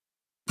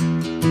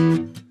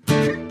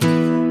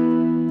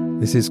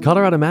This is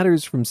Colorado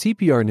Matters from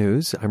CPR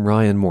News. I'm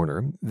Ryan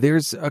Mourner.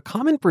 There's a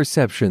common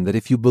perception that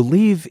if you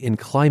believe in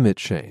climate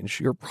change,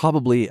 you're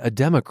probably a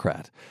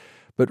Democrat.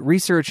 But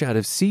research out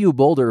of CU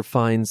Boulder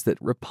finds that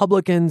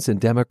Republicans and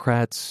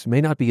Democrats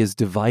may not be as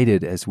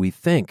divided as we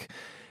think,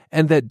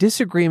 and that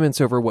disagreements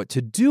over what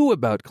to do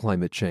about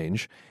climate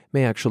change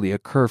may actually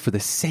occur for the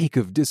sake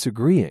of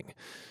disagreeing.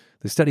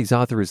 The study's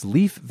author is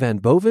Leif Van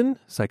Boven,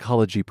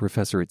 psychology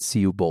professor at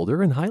CU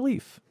Boulder. And hi,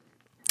 Leif.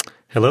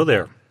 Hello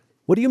there.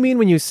 What do you mean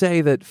when you say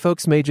that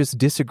folks may just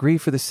disagree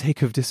for the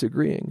sake of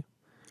disagreeing?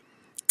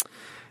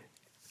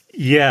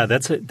 Yeah,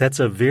 that's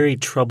a very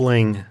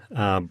troubling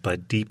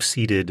but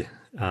deep-seated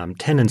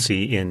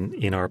tendency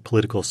in our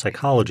political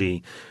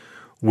psychology,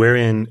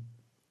 wherein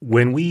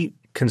when we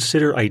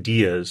consider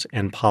ideas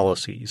and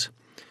policies,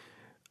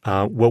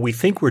 what we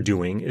think we're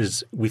doing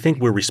is we think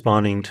we're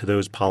responding to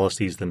those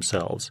policies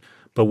themselves.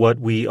 But what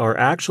we are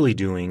actually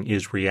doing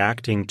is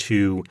reacting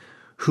to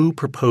who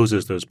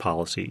proposes those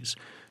policies,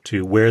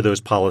 to where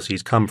those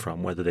policies come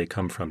from, whether they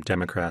come from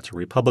Democrats or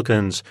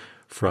Republicans,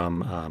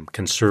 from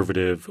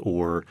conservative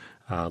or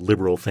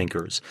liberal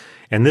thinkers.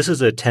 And this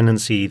is a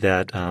tendency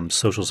that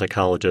social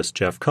psychologist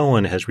Jeff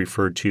Cohen has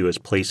referred to as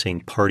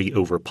placing party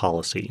over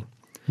policy.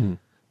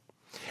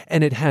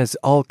 And it has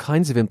all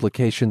kinds of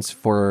implications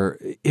for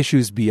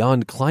issues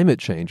beyond climate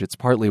change. It's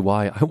partly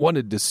why I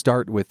wanted to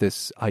start with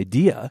this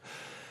idea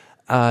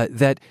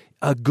that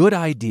a good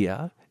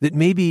idea that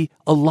maybe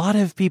a lot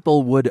of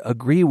people would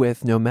agree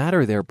with no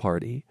matter their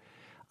party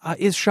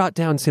is shot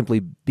down simply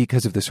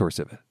because of the source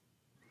of it.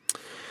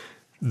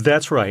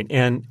 That's right.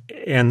 And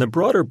the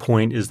broader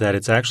point is that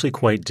it's actually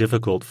quite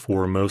difficult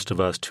for most of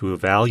us to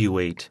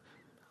evaluate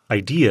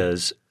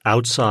ideas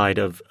outside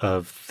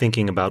of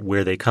thinking about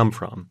where they come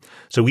from.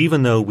 So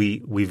even though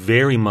we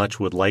very much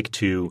would like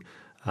to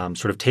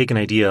sort of take an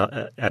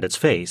idea at its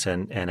face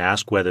and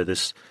ask whether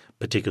this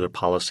particular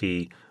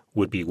policy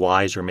would be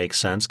wise or make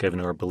sense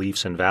given our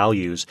beliefs and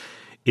values,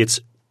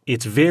 it's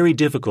very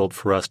difficult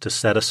for us to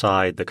set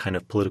aside the kind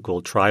of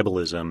political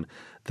tribalism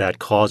that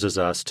causes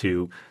us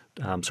to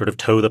sort of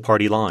toe the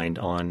party line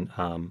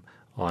on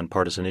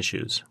partisan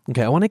issues.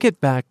 Okay, I want to get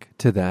back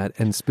to that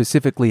and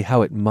specifically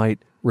how it might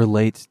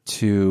relate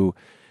to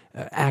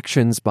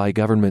actions by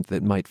government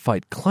that might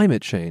fight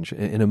climate change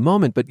in a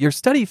moment. But your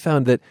study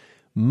found that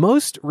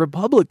most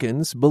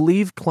Republicans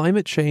believe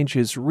climate change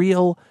is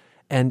real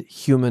and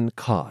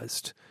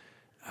human-caused.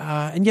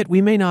 And yet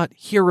we may not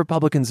hear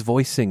Republicans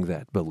voicing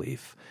that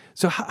belief.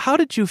 So how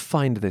did you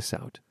find this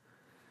out?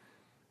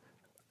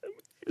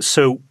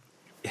 So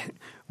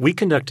we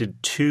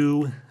conducted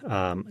two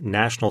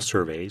national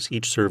surveys,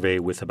 each survey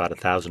with about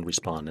 1,000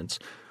 respondents.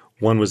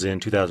 One was in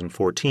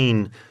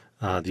 2014.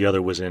 The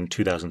other was in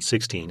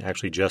 2016,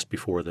 actually just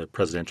before the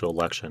presidential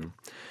election.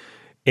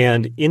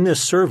 And in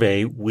this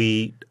survey,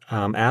 we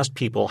asked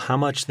people how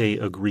much they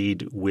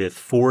agreed with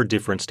four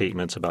different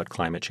statements about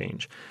climate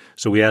change.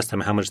 So we asked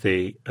them how much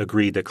they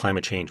agreed that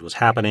climate change was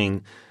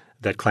happening,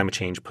 that climate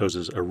change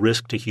poses a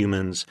risk to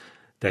humans,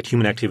 that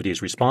human activity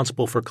is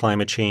responsible for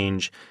climate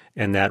change,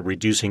 and that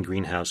reducing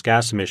greenhouse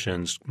gas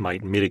emissions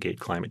might mitigate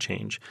climate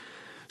change.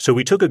 So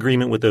we took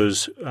agreement with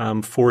those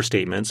four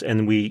statements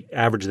and we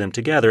averaged them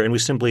together, and we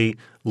simply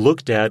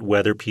looked at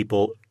whether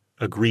people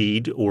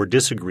agreed or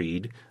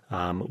disagreed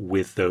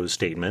with those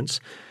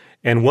statements.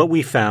 And what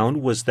we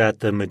found was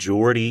that the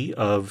majority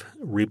of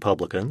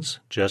Republicans,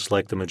 just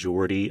like the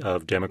majority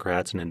of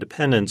Democrats and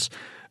independents,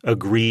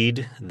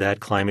 agreed that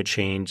climate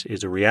change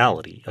is a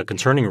reality, a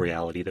concerning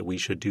reality that we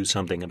should do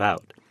something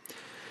about.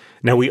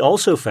 Now, we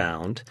also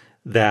found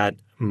that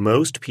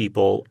most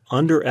people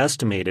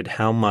underestimated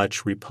how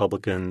much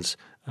Republicans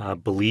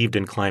believed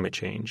in climate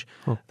change.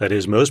 That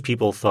is, most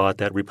people thought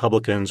that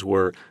Republicans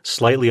were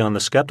slightly on the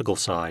skeptical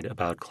side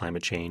about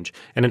climate change.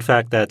 And in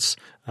fact, that's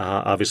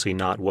obviously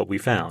not what we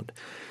found.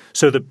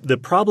 So the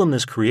problem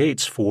this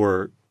creates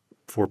for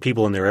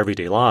people in their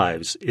everyday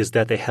lives is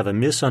that they have a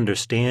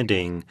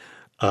misunderstanding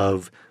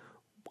of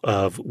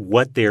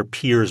what their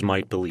peers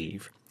might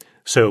believe.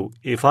 So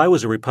if I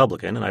was a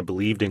Republican and I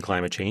believed in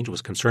climate change,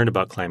 was concerned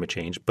about climate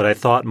change, but I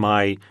thought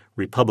my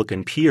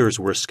Republican peers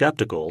were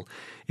skeptical,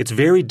 it's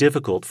very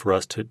difficult for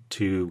us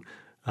to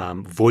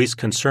voice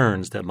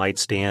concerns that might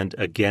stand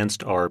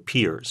against our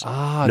peers.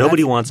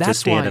 Nobody wants to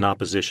stand in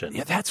opposition.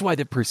 Yeah, that's why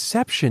the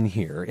perception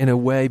here, in a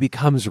way,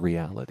 becomes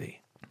reality.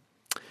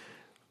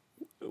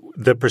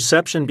 The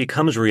perception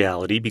becomes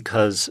reality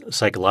because,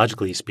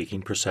 psychologically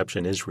speaking,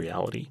 perception is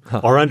reality.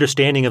 Our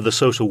understanding of the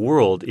social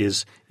world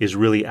is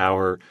really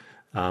our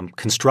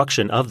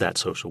construction of that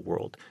social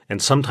world.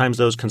 And sometimes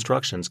those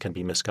constructions can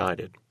be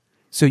misguided.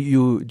 So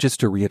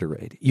just to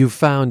reiterate, you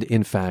found,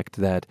 in fact,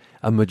 that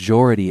a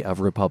majority of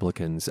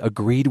Republicans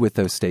agreed with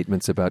those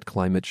statements about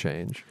climate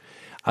change.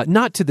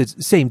 Not to the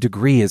same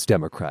degree as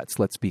Democrats,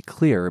 let's be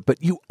clear,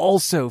 but you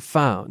also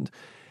found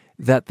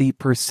that the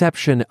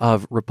perception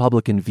of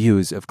Republican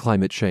views of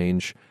climate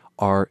change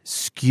are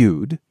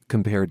skewed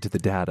compared to the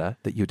data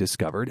that you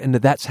discovered, and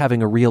that's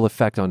having a real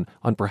effect on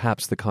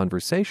perhaps the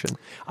conversation.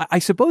 I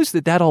suppose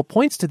that all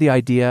points to the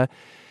idea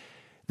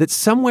that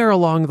somewhere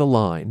along the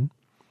line,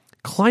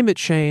 climate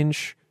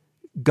change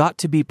got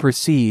to be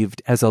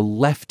perceived as a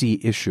lefty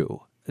issue,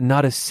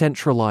 not a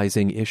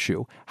centralizing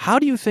issue. How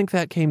do you think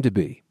that came to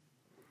be?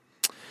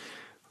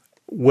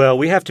 Well,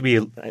 we have to be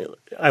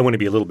 – I want to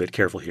be a little bit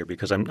careful here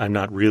because I'm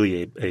not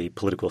really a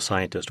political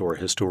scientist or a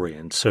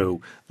historian.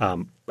 So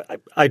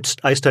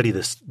I study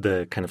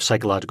the kind of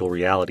psychological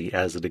reality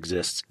as it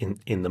exists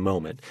in the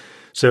moment.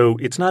 So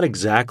it's not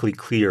exactly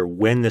clear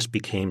when this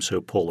became so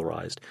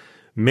polarized.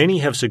 Many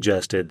have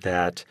suggested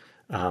that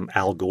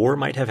Al Gore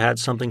might have had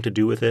something to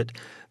do with it,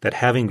 that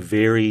having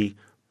very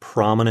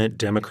prominent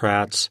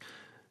Democrats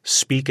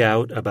speak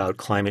out about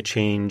climate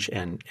change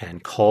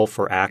and call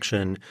for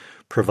action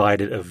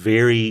provided a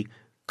very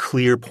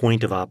clear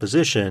point of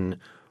opposition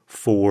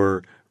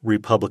for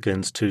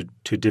Republicans to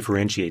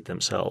differentiate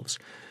themselves.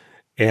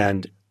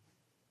 And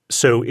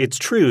so it's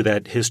true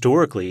that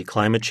historically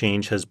climate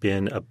change has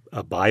been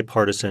a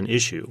bipartisan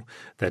issue,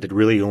 that it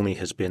really only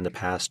has been the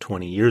past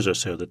 20 years or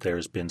so that there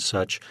has been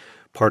such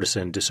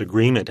partisan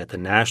disagreement at the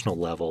national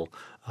level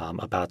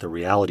about the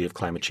reality of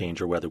climate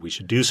change or whether we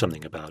should do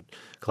something about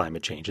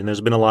climate change. And there's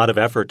been a lot of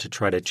effort to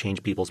try to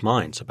change people's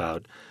minds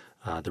about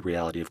the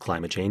reality of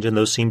climate change, and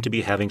those seem to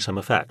be having some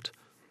effect.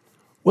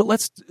 Well,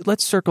 let's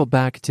circle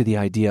back to the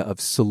idea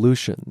of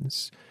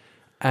solutions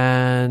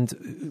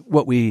and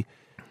what we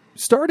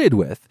started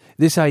with,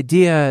 this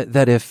idea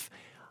that if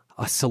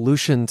a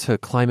solution to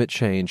climate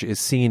change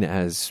is seen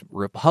as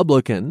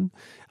Republican,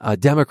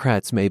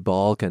 Democrats may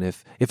balk, and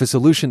if a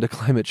solution to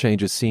climate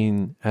change is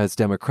seen as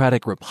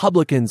Democratic,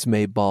 Republicans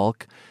may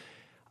balk.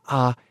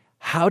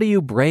 How do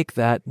you break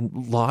that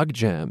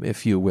logjam,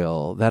 if you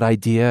will, that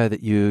idea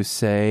that you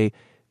say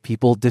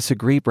people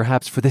disagree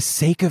perhaps for the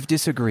sake of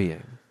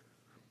disagreeing?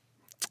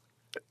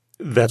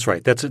 That's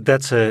right. That's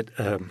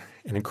an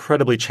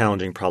incredibly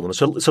challenging problem.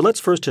 So let's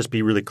first just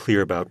be really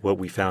clear about what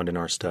we found in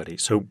our study.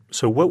 So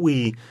what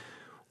we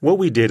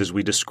did is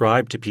we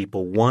described to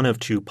people one of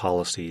two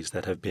policies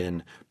that have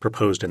been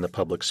proposed in the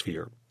public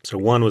sphere. So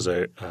one was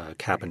a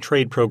cap and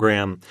trade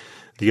program.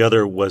 The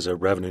other was a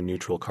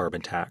revenue-neutral carbon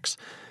tax.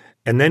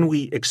 And then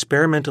we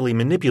experimentally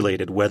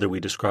manipulated whether we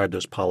described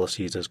those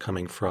policies as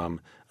coming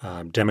from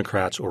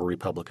Democrats or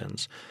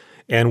Republicans.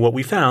 And what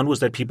we found was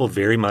that people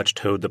very much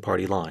towed the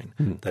party line.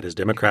 That is,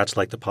 Democrats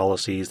like the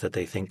policies that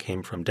they think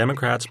came from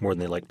Democrats more than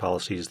they like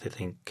policies they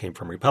think came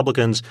from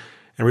Republicans,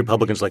 and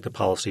Republicans like the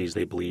policies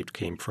they believed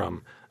came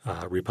from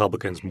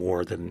Republicans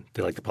more than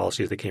they like the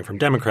policies that came from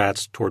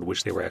Democrats, toward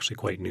which they were actually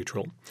quite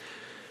neutral.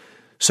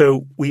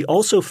 So we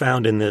also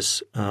found in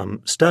this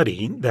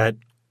study that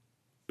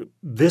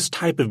this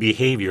type of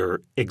behavior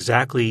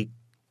exactly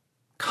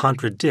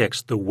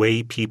contradicts the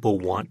way people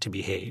want to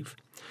behave.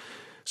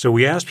 So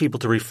we asked people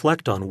to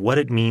reflect on what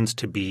it means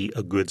to be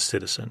a good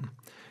citizen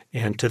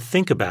and to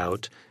think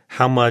about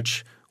how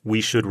much we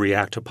should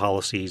react to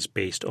policies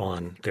based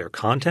on their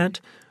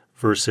content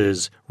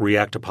versus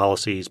react to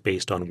policies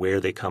based on where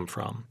they come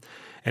from.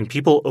 And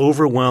people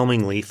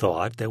overwhelmingly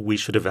thought that we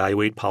should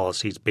evaluate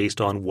policies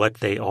based on what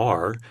they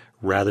are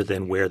rather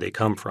than where they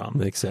come from.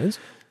 Makes sense.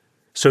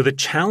 So the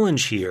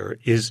challenge here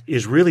is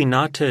really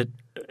not to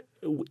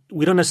 –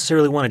 we don't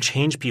necessarily want to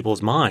change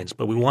people's minds,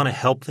 but we want to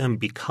help them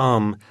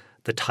become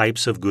the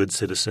types of good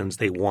citizens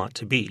they want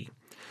to be.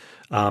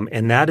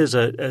 And that is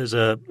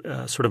a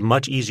sort of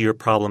much easier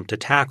problem to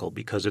tackle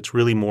because it's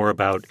really more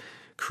about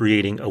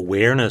creating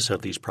awareness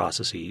of these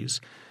processes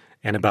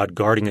and about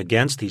guarding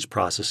against these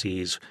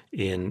processes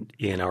in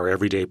our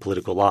everyday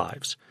political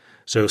lives.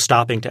 So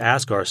stopping to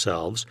ask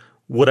ourselves,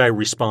 would I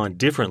respond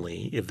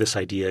differently if this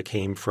idea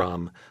came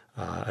from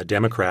a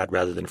Democrat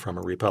rather than from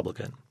a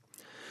Republican?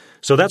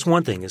 So that's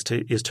one thing is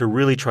to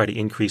really try to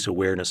increase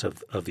awareness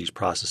of these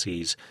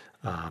processes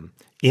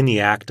in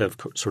the act of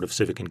sort of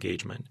civic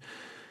engagement.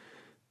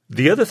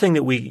 The other thing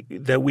that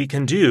we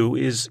can do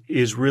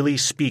is really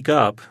speak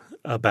up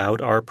about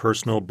our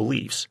personal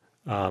beliefs,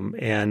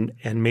 and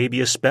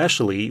maybe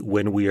especially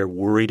when we are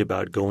worried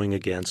about going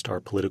against our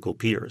political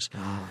peers,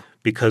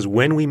 because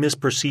when we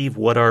misperceive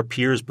what our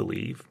peers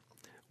believe,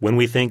 when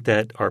we think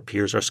that our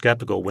peers are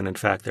skeptical when in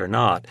fact they're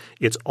not,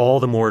 it's all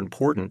the more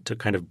important to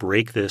kind of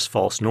break this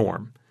false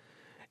norm.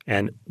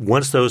 And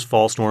once those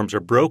false norms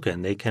are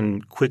broken, they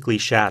can quickly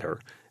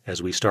shatter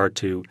as we start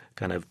to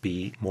kind of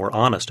be more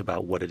honest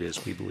about what it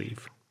is we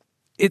believe.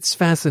 It's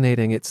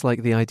fascinating. It's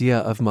like the idea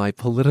of my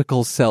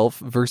political self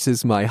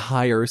versus my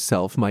higher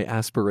self, my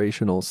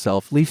aspirational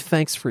self. Leif,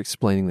 thanks for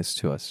explaining this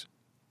to us.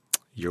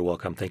 You're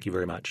welcome. Thank you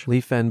very much.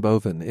 Leif Van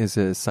Boven is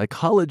a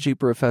psychology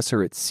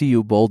professor at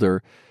CU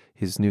Boulder.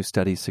 His new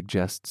study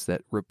suggests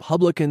that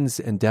Republicans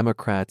and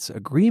Democrats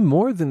agree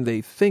more than they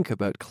think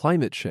about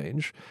climate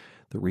change.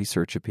 The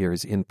research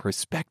appears in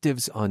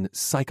Perspectives on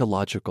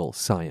Psychological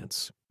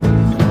Science.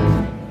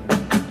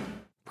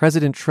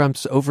 President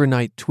Trump's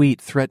overnight tweet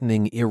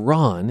threatening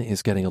Iran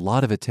is getting a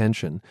lot of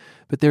attention,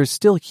 but there's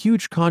still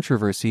huge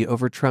controversy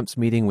over Trump's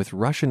meeting with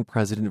Russian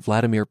President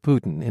Vladimir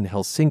Putin in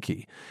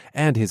Helsinki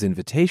and his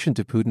invitation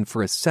to Putin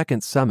for a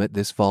second summit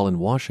this fall in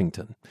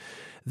Washington.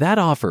 That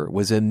offer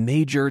was a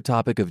major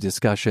topic of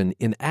discussion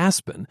in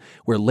Aspen,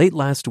 where late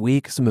last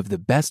week some of the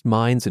best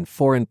minds in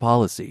foreign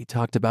policy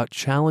talked about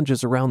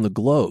challenges around the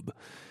globe.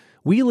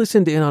 We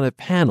listened in on a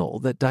panel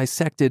that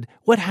dissected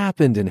what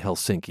happened in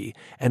Helsinki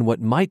and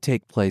what might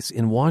take place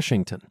in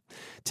Washington.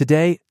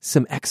 Today,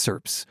 some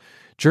excerpts.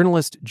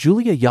 Journalist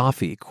Julia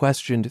Yaffe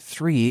questioned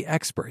three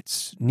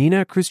experts: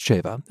 Nina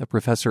Khrushcheva, a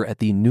professor at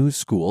the New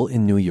School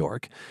in New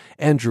York;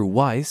 Andrew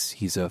Weiss,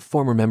 he's a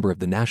former member of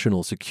the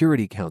National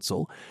Security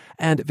Council;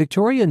 and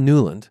Victoria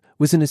Nuland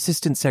was an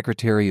assistant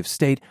secretary of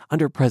state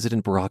under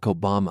President Barack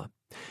Obama.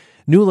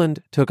 Nuland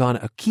took on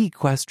a key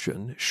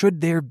question: should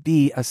there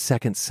be a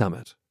second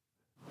summit?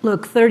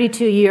 Look,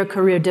 32-year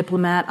career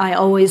diplomat, I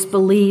always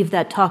believe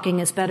that talking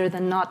is better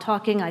than not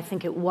talking. I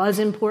think it was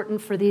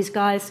important for these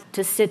guys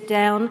to sit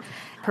down.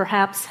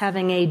 Perhaps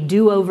having a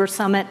do-over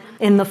summit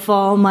in the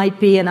fall might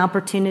be an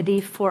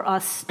opportunity for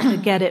us to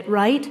get it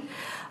right.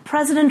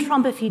 President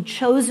Trump, if he'd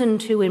chosen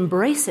to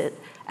embrace it,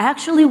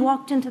 actually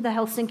walked into the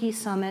Helsinki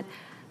summit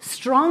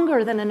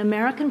stronger than an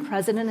American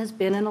president has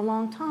been in a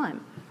long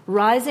time.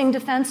 Rising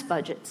defense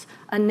budgets,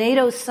 a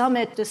NATO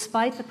summit,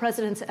 despite the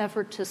president's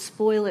effort to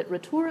spoil it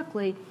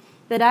rhetorically,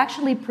 that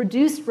actually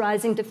produced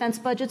rising defense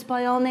budgets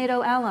by all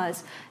NATO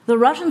allies. The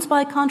Russians,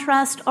 by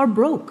contrast, are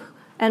broke,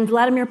 and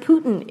Vladimir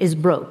Putin is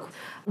broke.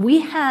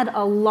 We had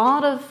a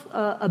lot of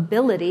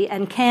ability,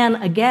 and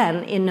can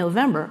again in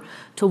November,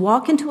 to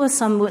walk into a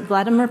summit with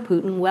Vladimir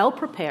Putin well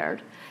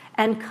prepared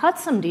and cut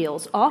some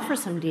deals, offer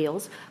some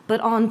deals, but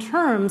on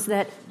terms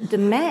that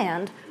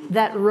demand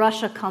that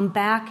Russia come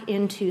back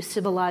into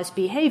civilized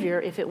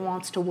behavior if it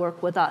wants to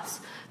work with us.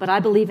 But I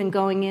believe in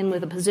going in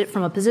with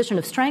from a position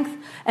of strength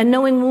and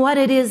knowing what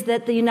it is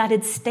that the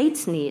United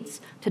States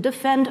needs to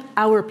defend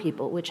our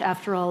people, which,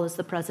 after all, is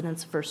the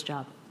president's first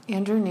job.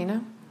 Andrew,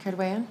 Nina, care to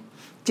weigh in?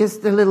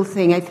 Just a little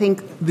thing. I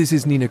think this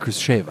is Nina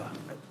Khrushcheva.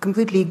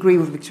 Completely agree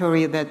with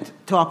Victoria that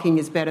talking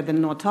is better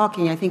than not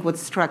talking. I think what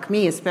struck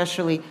me,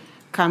 especially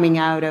coming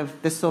out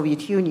of the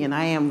Soviet Union,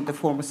 I am the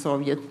former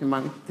Soviet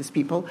among these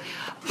people,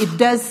 it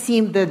does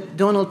seem that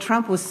Donald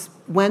Trump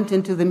went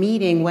into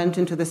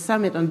the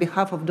summit on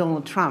behalf of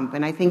Donald Trump.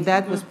 And I think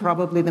that was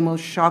probably the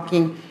most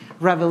shocking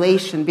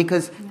revelation,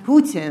 because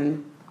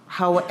Putin,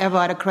 however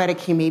autocratic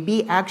he may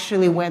be,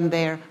 actually went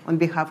there on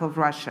behalf of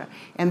Russia.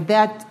 And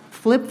that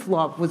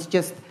flip-flop was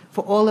just,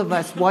 for all of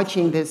us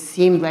watching this,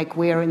 seemed like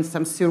we're in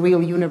some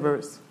surreal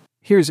universe.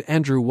 Here's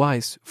Andrew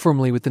Weiss,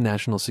 formerly with the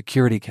National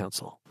Security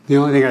Council. The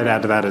only thing I'd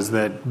add to that is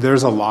that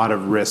there's a lot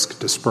of risk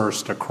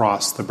dispersed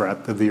across the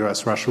breadth of the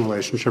U.S.-Russian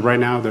relationship right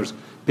now. There's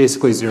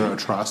basically zero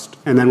trust.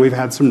 And then we've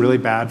had some really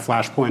bad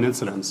flashpoint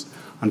incidents.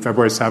 On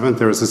February 7th,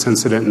 there was this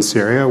incident in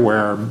Syria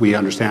where we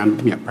understand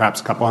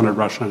perhaps a couple hundred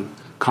Russian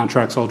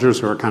contract soldiers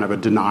who are kind of a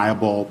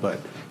deniable but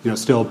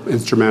still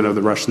instrument of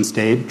the Russian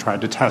state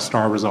tried to test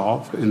our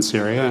resolve in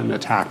Syria and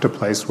attacked a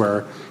place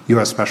where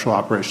U.S. Special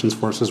Operations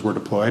Forces were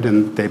deployed,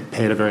 and they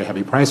paid a very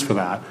heavy price for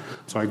that.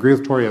 So I agree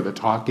with Toria that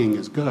talking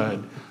is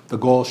good. The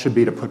goal should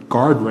be to put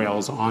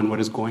guardrails on what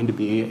is going to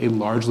be a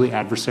largely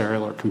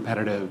adversarial or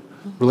competitive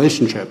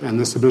relationship. And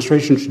this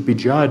administration should be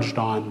judged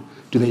on,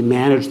 do they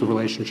manage the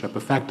relationship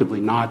effectively,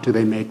 not do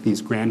they make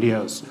these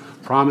grandiose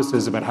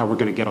promises about how we're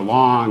going to get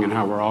along and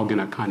how we're all going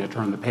to kind of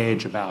turn the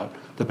page about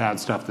the bad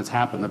stuff that's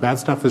happened. The bad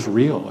stuff is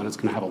real, and it's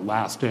going to have a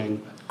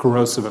lasting,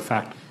 corrosive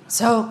effect.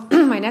 So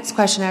my next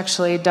question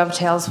actually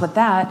dovetails with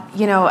that.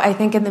 I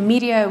think in the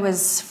media it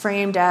was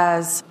framed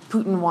as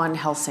Putin won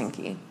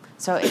Helsinki.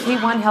 So if he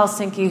won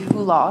Helsinki,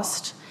 who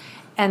lost?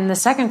 And the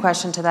second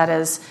question to that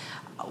is,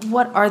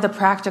 what are the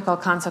practical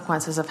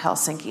consequences of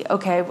Helsinki?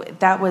 Okay,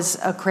 that was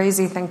a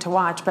crazy thing to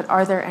watch, but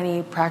are there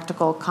any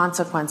practical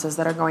consequences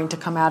that are going to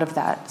come out of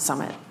that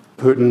summit?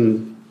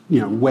 Putin,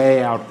 way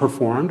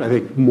outperformed, I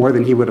think more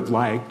than he would have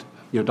liked.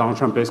 Donald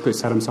Trump basically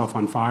set himself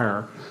on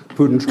fire.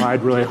 Putin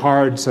tried really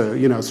hard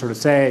to, sort of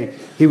say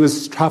he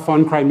was tough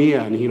on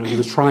Crimea, and, he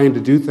was trying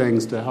to do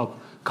things to help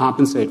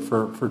compensate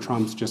for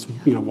Trump's just,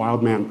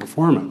 wild man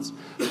performance.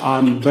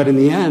 But in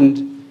the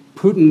end,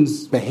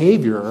 Putin's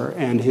behavior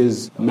and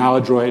his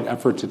maladroit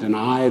effort to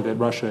deny that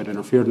Russia had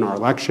interfered in our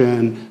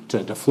election,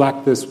 to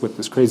deflect this with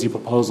this crazy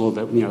proposal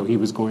that, he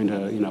was going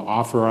to,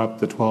 offer up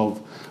the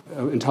 12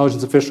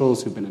 intelligence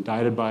officials who've been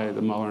indicted by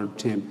the Mueller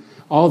team,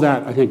 all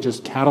that, I think,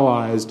 just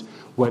catalyzed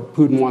what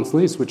Putin wants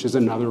least, which is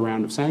another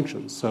round of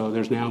sanctions. So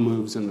there's now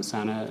moves in the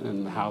Senate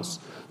and the House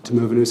to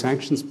move a new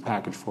sanctions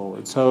package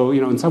forward. So,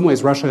 in some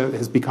ways, Russia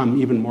has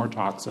become even more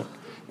toxic.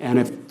 And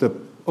if the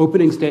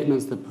opening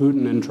statements that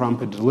Putin and Trump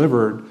had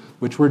delivered,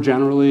 which were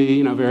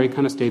generally, very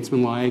kind of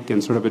statesmanlike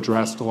and sort of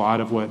addressed a lot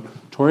of what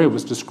Toria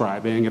was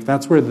describing, if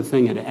that's where the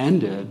thing had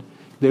ended,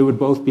 they would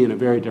both be in a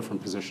very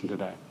different position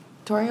today.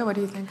 Toria, what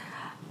do you think?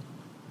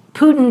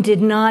 Putin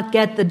did not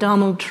get the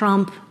Donald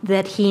Trump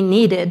that he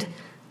needed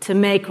to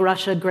make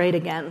Russia great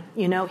again.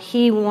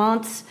 He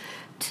wants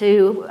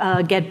to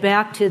get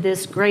back to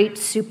this great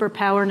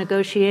superpower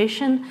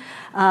negotiation,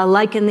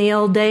 like in the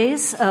old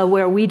days,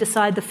 where we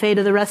decide the fate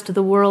of the rest of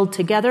the world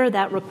together.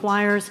 That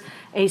requires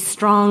a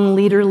strong,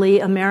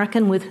 leaderly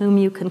American with whom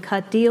you can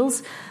cut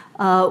deals.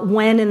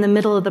 when in the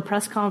middle of the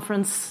press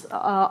conference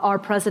our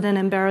president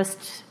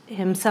embarrassed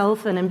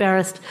himself and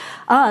embarrassed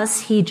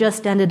us, he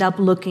just ended up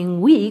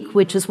looking weak,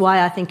 which is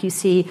why I think you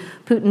see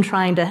Putin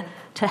trying to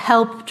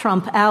help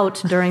Trump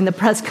out during the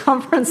press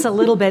conference a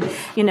little bit.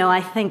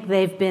 I think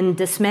they've been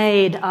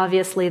dismayed,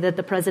 obviously, that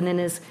the president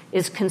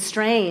is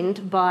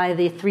constrained by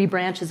the three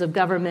branches of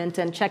government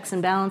and checks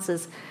and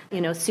balances.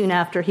 Soon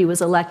after he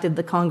was elected,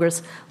 the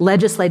Congress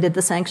legislated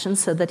the sanctions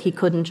so that he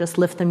couldn't just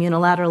lift them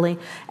unilaterally.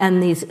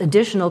 And these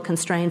additional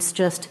constraints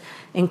just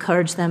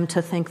encourage them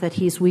to think that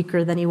he's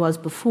weaker than he was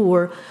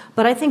before.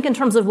 But I think in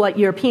terms of what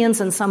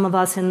Europeans and some of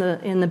us in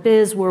the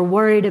biz were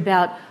worried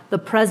about, the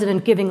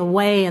president giving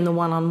away in the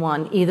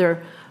one-on-one,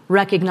 either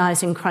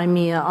recognizing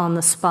Crimea on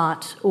the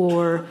spot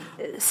or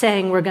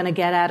saying we're going to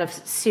get out of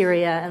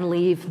Syria and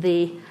leave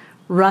the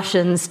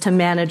Russians to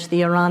manage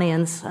the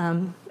Iranians.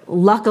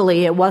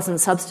 Luckily, it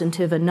wasn't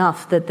substantive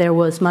enough that there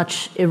was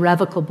much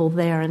irrevocable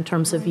there in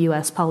terms of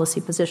U.S.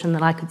 policy position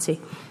that I could see.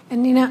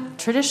 And,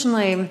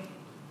 traditionally,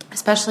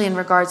 especially in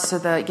regards to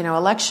the,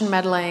 election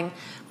meddling,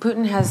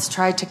 Putin has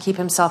tried to keep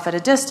himself at a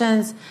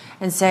distance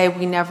and say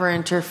we never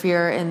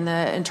interfere in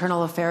the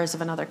internal affairs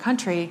of another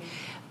country.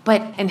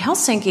 But in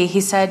Helsinki, he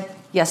said,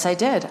 yes, I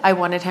did. I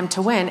wanted him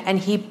to win. And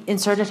he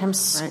inserted him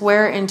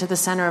square into the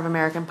center of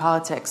American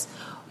politics.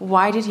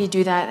 Why did he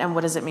do that, and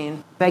what does it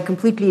mean? I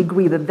completely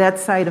agree that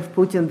side of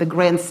Putin, the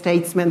grand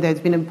statesman that's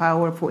been in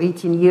power for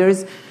 18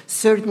 years,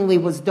 certainly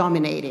was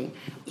dominating.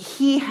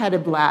 He had a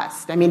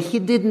blast. I mean, he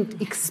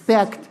didn't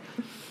expect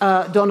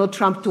Donald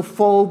Trump to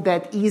fold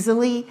that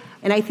easily.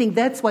 And I think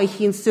that's why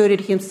he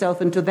inserted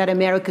himself into that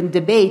American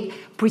debate,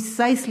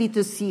 precisely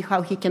to see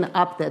how he can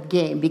up that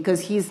game, because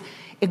he's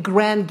a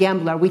grand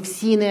gambler. We've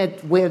seen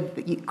it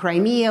with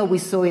Crimea. We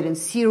saw it in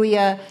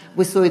Syria.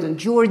 We saw it in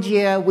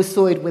Georgia. We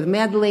saw it with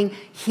meddling.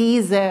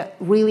 He's a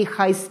really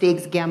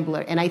high-stakes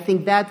gambler. And I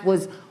think that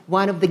was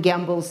one of the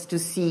gambles to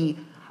see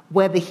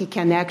whether he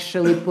can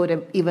actually put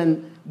an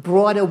even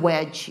broader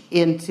wedge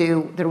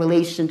into the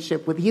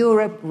relationship with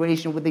Europe,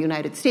 relation with the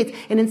United States.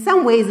 And in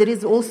some ways, it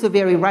is also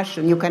very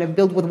Russian. You kind of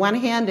build with one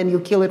hand and you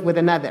kill it with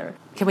another.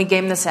 Can we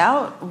game this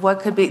out?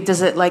 What could be,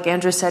 does it, like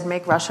Andrew said,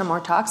 make Russia more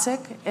toxic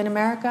in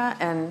America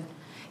and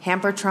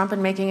hamper Trump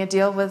in making a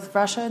deal with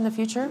Russia in the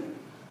future?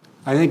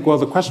 I think,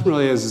 the question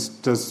really is,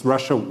 does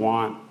Russia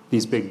want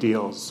these big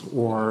deals,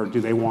 or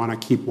do they want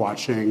to keep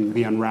watching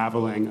the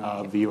unraveling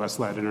of the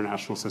U.S.-led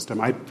international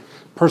system? I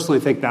personally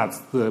think that's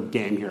the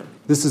game here.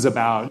 This is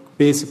about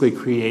basically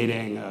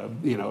creating a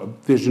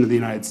vision of the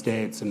United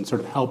States and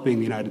sort of helping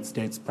the United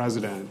States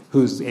president,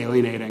 who's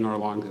alienating our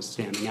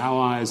longest-standing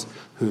allies,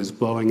 who's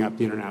blowing up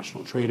the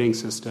international trading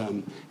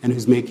system, and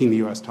who's making the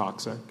U.S.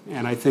 toxic.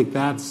 And I think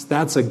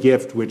that's a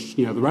gift which,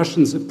 the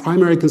Russians'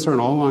 primary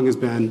concern all along has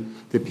been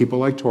that people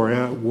like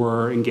Toria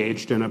were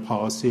engaged in a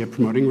policy of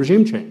promoting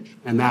regime change.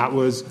 And that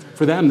was,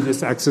 for them,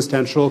 this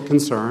existential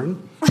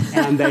concern.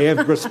 And they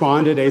have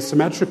responded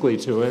asymmetrically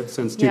to it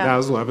since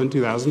 2011,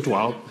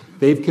 2012.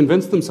 They've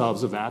convinced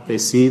themselves of that. They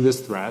see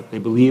this threat. They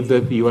believe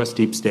that the U.S.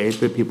 deep state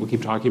that people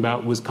keep talking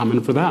about was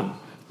coming for them.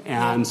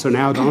 And so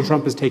now Donald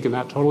Trump has taken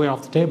that totally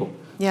off the table.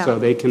 Yeah. So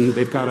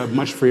they've got a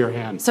much freer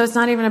hand. So it's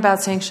not even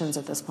about sanctions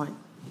at this point?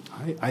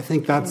 I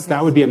think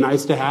that would be a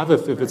nice to have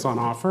if it's on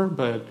offer,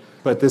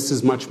 but this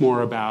is much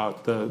more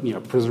about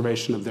the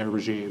preservation of their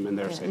regime and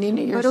their safety.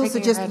 Nina, but also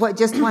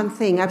just one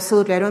thing,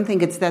 absolutely. I don't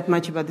think it's that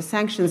much about the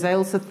sanctions. I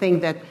also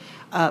think that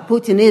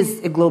Putin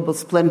is a global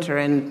splinter,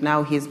 and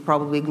now he's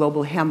probably a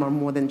global hammer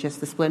more than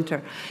just a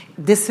splinter.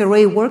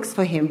 Disarray works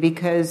for him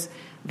because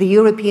the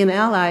European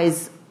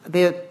allies,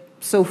 they're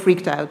so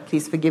freaked out,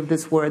 please forgive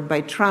this word, by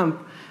Trump,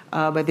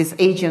 by this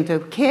agent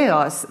of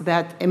chaos,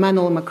 that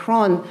Emmanuel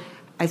Macron,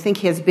 I think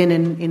he has been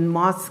in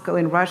Moscow,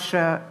 in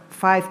Russia,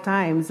 5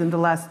 times in the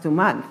last 2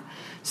 months.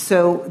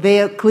 So they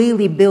are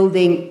clearly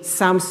building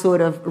some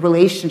sort of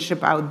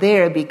relationship out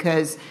there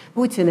because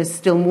Putin is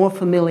still more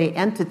familiar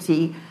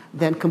entity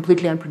than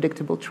completely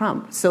unpredictable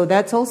Trump. So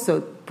that's also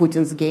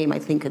Putin's game, I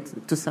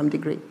think, to some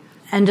degree.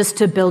 And just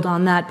to build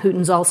on that,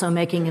 Putin's also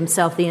making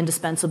himself the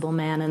indispensable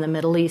man in the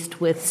Middle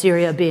East, with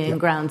Syria being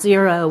ground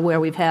zero,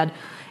 where we've had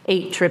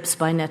 8 trips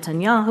by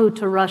Netanyahu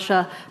to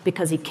Russia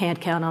because he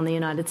can't count on the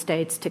United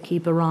States to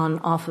keep Iran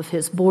off of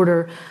his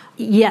border.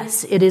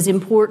 Yes, it is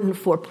important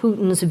for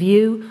Putin's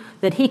view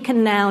that he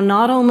can now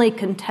not only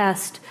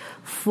contest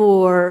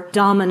for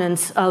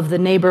dominance of the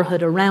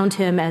neighborhood around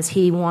him as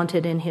he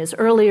wanted in his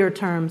earlier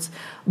terms,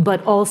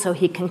 but also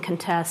he can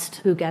contest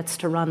who gets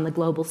to run the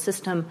global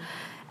system.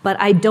 But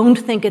I don't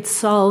think it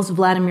solves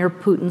Vladimir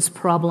Putin's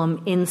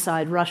problem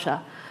inside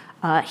Russia.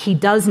 He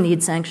does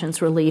need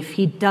sanctions relief.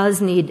 He does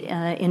need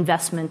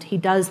investment. He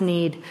does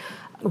need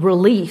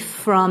relief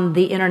from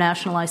the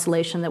international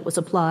isolation that was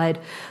applied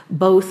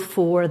both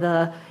for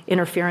the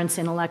interference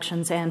in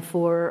elections and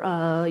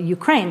for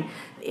Ukraine.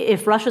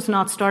 If Russia's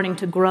not starting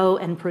to grow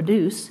and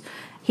produce,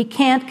 he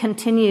can't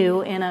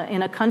continue in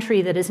a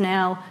country that is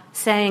now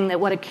saying that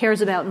what it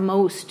cares about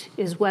most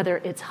is whether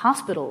its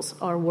hospitals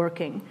are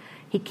working.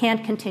 He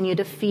can't continue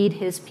to feed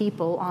his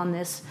people on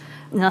this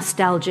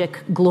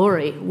nostalgic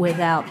glory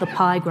without the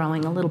pie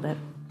growing a little bit.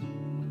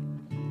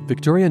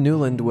 Victoria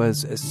Nuland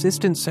was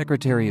Assistant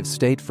Secretary of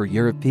State for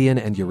European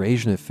and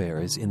Eurasian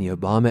Affairs in the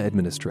Obama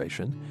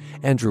administration.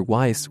 Andrew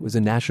Weiss was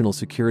a National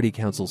Security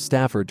Council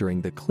staffer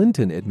during the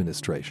Clinton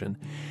administration.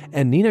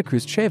 And Nina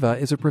Khrushcheva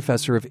is a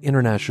professor of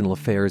international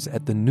affairs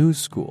at the New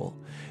School.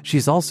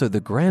 She's also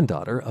the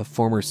granddaughter of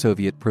former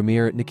Soviet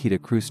Premier Nikita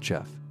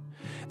Khrushchev.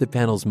 The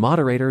panel's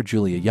moderator,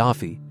 Julia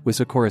Yaffe, was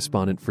a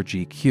correspondent for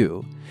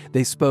GQ.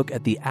 They spoke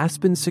at the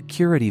Aspen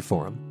Security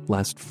Forum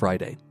last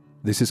Friday.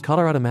 This is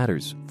Colorado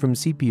Matters from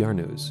CPR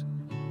News.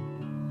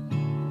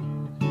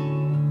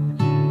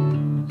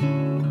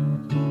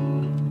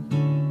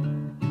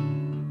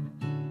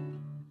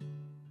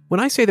 When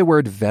I say the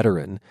word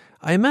veteran,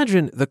 I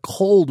imagine the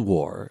Cold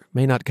War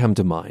may not come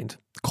to mind.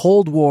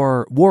 Cold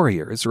War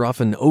warriors are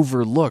often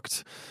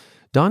overlooked.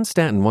 Don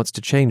Stanton wants to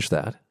change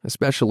that,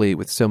 especially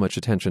with so much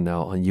attention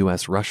now on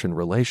U.S.-Russian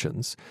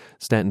relations.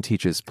 Stanton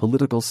teaches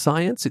political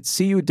science at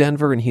CU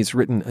Denver, and he's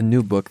written a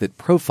new book that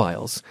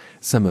profiles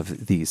some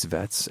of these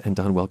vets. And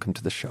Don, welcome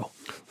to the show.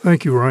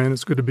 Thank you, Ryan.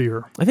 It's good to be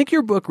here. I think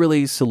your book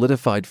really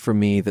solidified for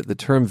me that the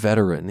term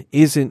veteran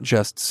isn't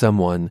just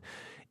someone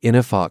in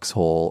a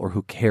foxhole or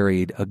who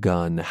carried a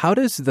gun. How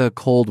does the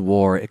Cold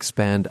War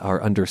expand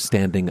our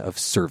understanding of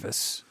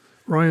service?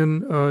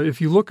 Ryan, if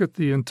you look at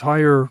the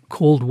entire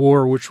Cold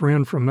War, which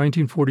ran from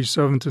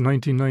 1947 to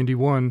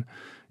 1991,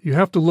 you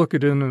have to look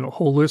at it in a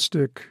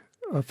holistic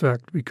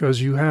effect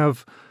because you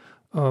have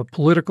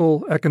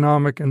political,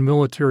 economic, and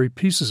military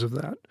pieces of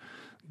that.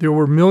 There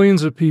were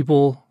millions of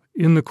people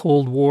in the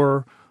Cold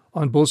War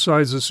on both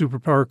sides of the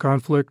superpower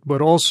conflict, but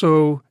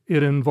also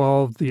it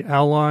involved the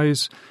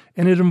Allies,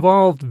 and it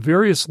involved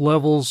various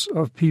levels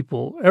of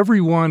people.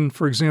 Everyone,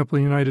 for example,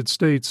 in the United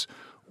States,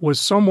 was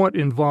somewhat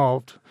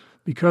involved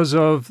because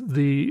of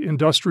the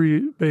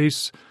industry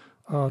base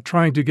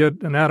trying to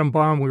get an atom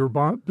bomb. We were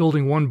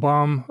building one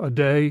bomb a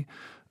day.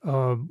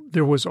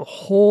 There was a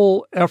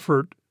whole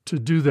effort to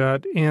do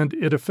that, and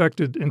it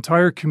affected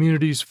entire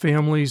communities,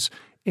 families,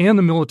 and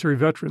the military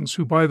veterans,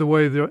 who, by the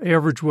way, the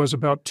average was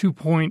about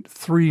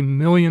 2.3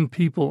 million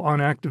people on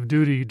active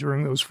duty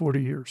during those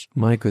 40 years.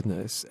 My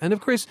goodness. And,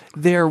 of course,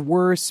 there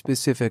were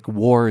specific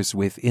wars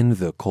within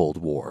the Cold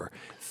War,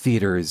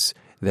 theaters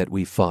that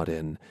we fought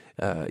in,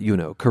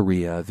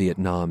 Korea,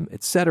 Vietnam,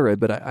 etc.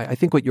 But I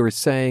think what you're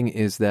saying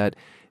is that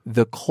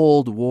the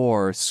Cold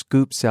War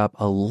scoops up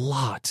a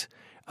lot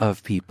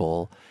of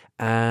people.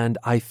 And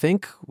I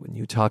think when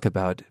you talk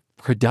about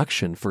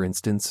production, for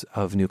instance,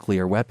 of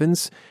nuclear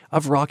weapons,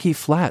 of Rocky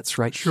Flats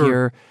right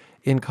here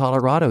in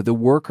Colorado, the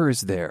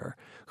workers there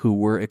who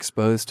were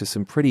exposed to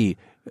some pretty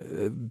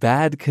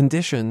bad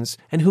conditions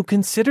and who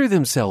consider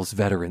themselves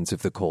veterans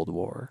of the Cold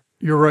War.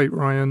 You're right,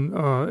 Ryan.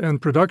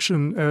 And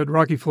production at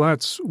Rocky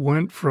Flats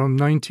went from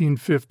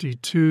 1952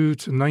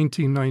 to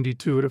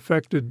 1992. It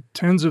affected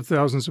tens of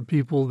thousands of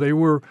people. They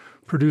were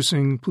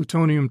producing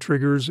plutonium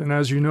triggers. And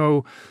as you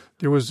know,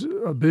 there was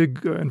a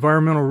big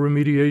environmental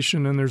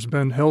remediation, and there's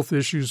been health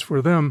issues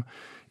for them.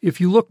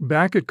 If you look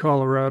back at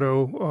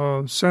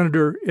Colorado,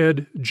 Senator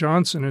Ed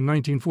Johnson in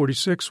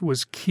 1946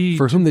 was key.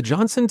 For whom the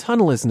Johnson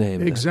Tunnel is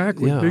named.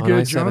 Exactly, Big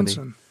Ed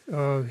Johnson.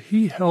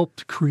 He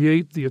helped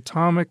create the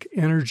Atomic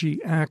Energy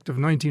Act of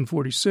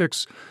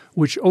 1946,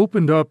 which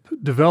opened up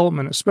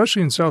development,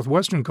 especially in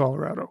southwestern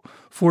Colorado.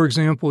 For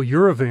example,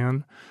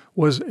 Uravan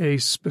was a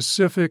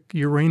specific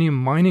uranium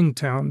mining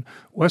town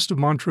west of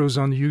Montrose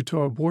on the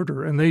Utah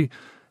border, and they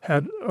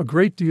had a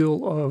great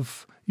deal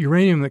of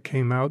uranium that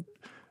came out.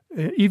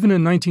 Even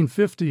in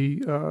 1950,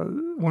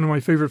 one of my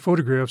favorite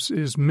photographs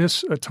is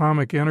Miss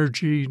Atomic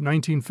Energy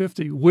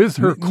 1950 with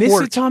her court. Miss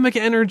Atomic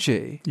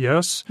Energy?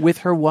 Yes. With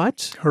her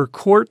what? Her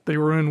court. They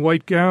were in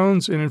white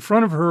gowns, and in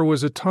front of her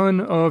was a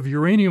ton of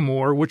uranium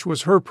ore, which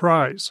was her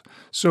prize.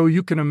 So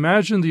you can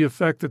imagine the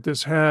effect that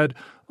this had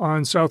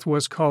on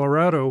southwest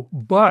Colorado,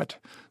 but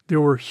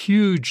there were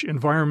huge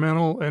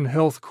environmental and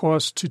health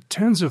costs to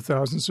tens of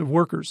thousands of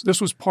workers.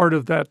 This was part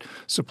of that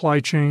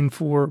supply chain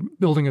for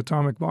building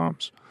atomic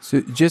bombs.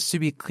 So just to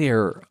be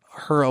clear,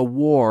 her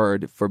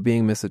award for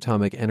being Miss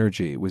Atomic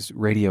Energy was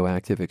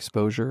radioactive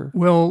exposure?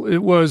 Well, it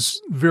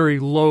was very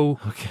low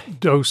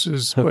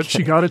doses, but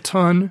she got a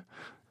ton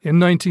in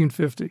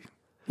 1950,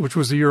 which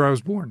was the year I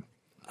was born.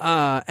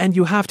 And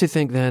you have to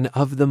think then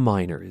of the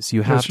miners.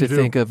 You have to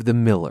think of the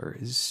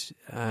millers,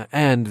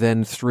 and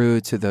then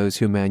through to those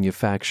who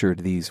manufactured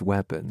these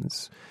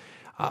weapons.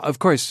 Of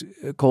course,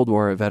 Cold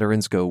War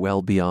veterans go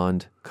well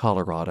beyond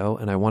Colorado,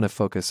 and I want to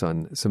focus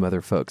on some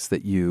other folks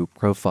that you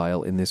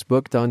profile in this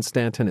book, Don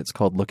Stanton. It's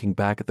called Looking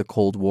Back at the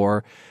Cold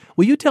War.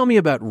 Will you tell me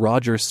about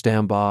Roger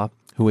Stambaugh,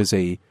 who was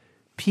a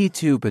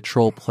P-2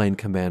 patrol plane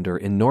commander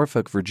in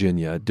Norfolk,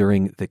 Virginia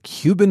during the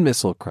Cuban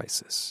Missile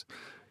Crisis?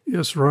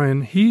 Yes,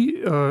 Ryan.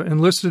 He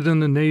enlisted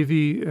in the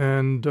Navy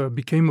and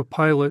became a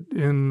pilot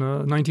in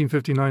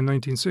 1959,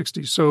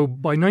 1960. So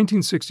by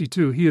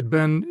 1962, he had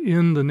been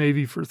in the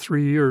Navy for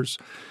 3 years.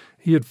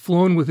 He had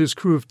flown with his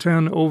crew of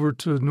 10 over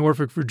to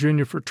Norfolk,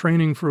 Virginia for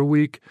training for a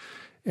week.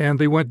 And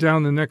they went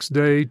down the next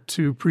day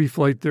to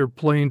pre-flight their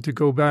plane to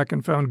go back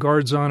and found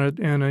guards on it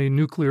and a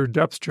nuclear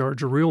depth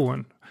charge, a real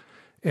one.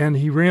 And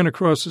he ran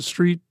across the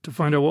street to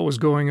find out what was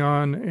going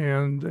on,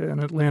 and an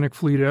Atlantic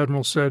Fleet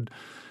admiral said,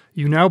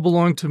 "You now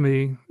belong to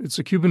me. It's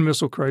a Cuban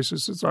Missile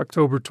Crisis. It's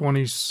October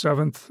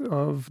 27th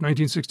of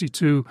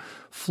 1962.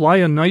 Fly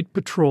a night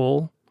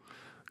patrol,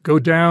 go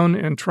down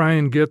and try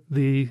and get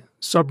the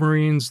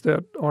submarines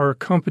that are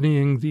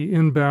accompanying the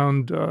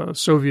inbound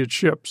Soviet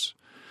ships.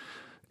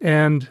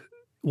 And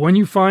when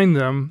you find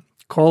them,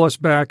 call us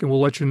back and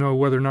we'll let you know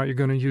whether or not you're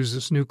going to use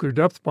this nuclear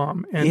depth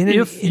bomb." And in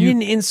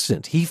an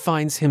instant, he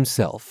finds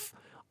himself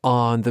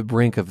on the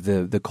brink of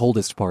the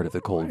coldest part of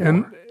the Cold War.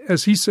 And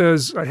as he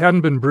says, I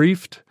hadn't been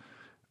briefed.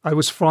 I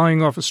was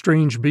flying off a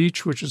strange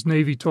beach, which is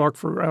Navy talk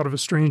for out of a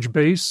strange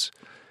base.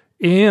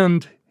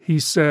 And he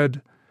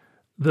said,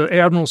 the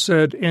admiral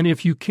said, and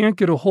if you can't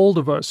get a hold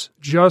of us,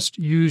 just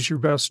use your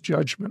best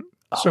judgment.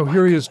 So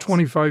here he is,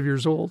 25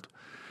 years old.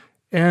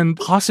 And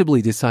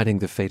possibly deciding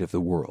the fate of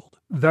the world.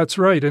 That's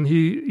right. And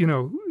he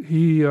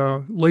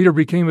later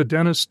became a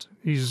dentist.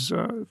 He's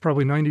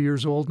probably 90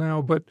 years old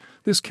now. But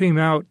this came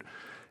out.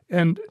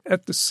 And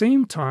at the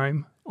same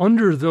time,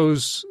 under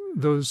those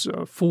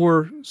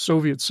 4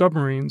 Soviet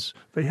submarines,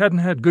 they hadn't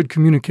had good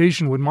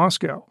communication with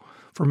Moscow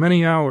for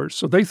many hours.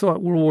 So they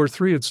thought World War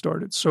III had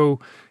started. So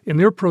in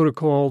their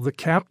protocol, the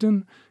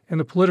captain and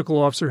the political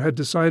officer had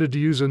decided to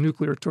use a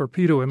nuclear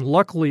torpedo. And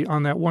luckily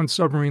on that one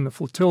submarine, the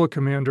flotilla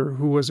commander,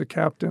 who was a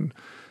captain,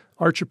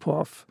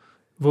 Archipov,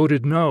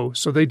 voted no.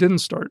 So they didn't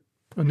start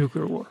a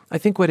nuclear war. I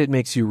think what it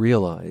makes you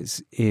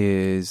realize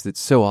is that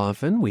so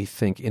often we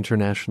think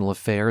international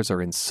affairs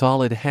are in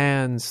solid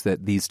hands,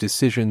 that these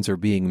decisions are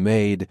being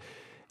made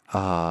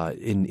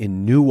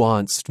in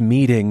nuanced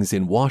meetings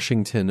in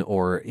Washington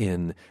or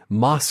in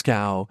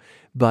Moscow.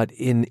 But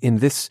in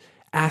this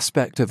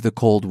aspect of the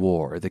Cold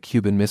War, the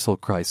Cuban Missile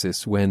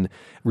Crisis, when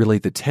really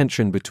the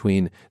tension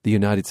between the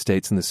United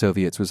States and the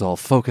Soviets was all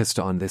focused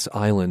on this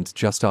island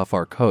just off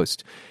our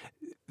coast,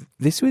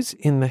 this was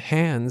in the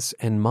hands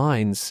and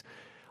minds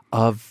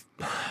of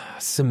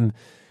some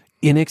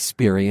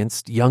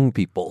inexperienced young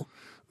people.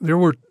 There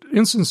were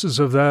instances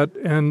of that,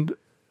 and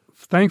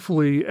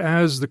thankfully,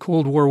 as the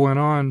Cold War went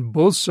on,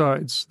 both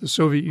sides, the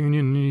Soviet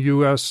Union and the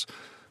U.S.,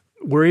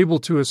 were able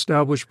to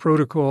establish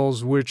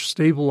protocols which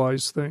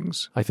stabilized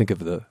things. I think of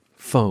the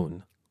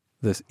phone,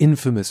 this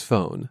infamous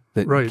phone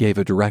that gave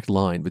a direct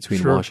line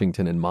between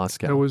Washington and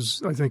Moscow. That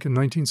was, I think, in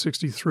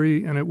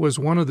 1963, and it was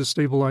one of the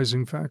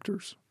stabilizing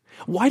factors.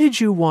 Why did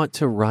you want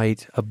to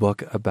write a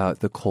book about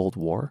the Cold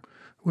War?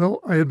 Well,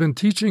 I had been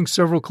teaching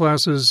several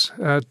classes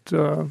at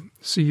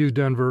CU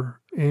Denver,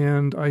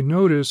 and I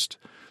noticed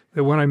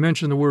that when I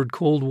mentioned the word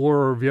Cold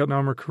War or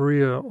Vietnam or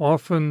Korea,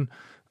 often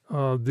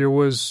there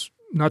was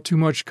not too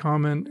much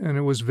comment and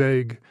it was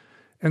vague.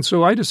 And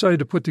so I decided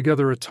to put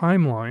together a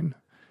timeline.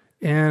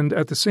 And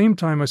at the same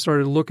time, I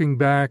started looking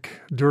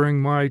back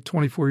during my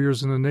 24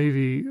 years in the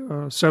Navy.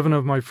 7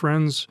 of my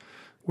friends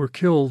were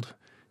killed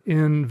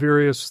in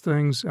various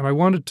things, and I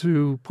wanted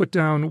to put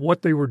down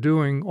what they were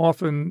doing,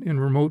 often in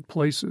remote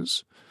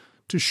places,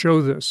 to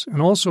show this.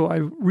 And also I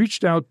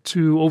reached out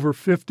to over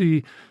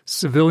 50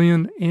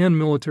 civilian and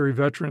military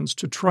veterans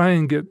to try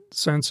and get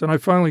sense, and I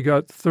finally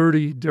got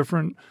 30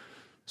 different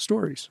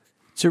stories.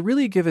 To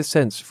really give a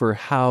sense for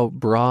how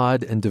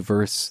broad and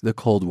diverse the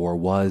Cold War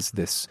was,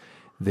 this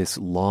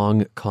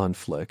long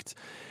conflict,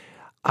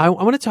 I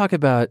want to talk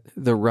about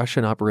the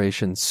Russian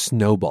Operation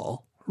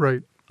Snowball.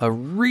 Right. A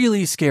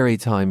really scary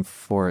time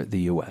for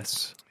the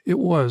U.S. It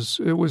was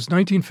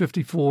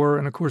 1954,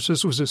 and of course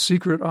this was a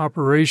secret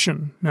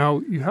operation.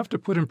 Now, you have to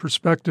put in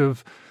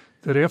perspective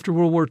that after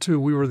World War II,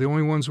 we were the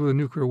only ones with a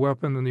nuclear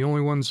weapon and the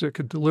only ones that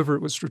could deliver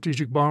it with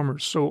strategic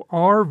bombers. So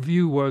our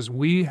view was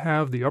we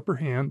have the upper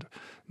hand.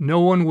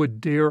 No one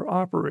would dare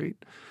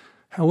operate.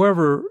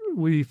 However,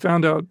 we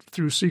found out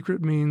through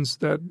secret means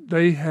that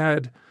they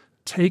had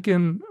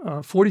taken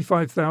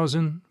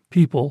 45,000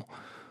 people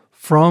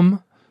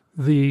from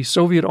the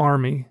Soviet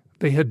army.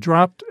 They had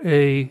dropped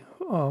a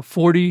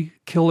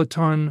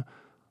 40-kiloton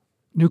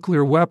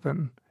nuclear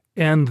weapon,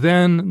 and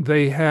then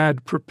they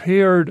had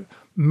prepared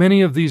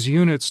many of these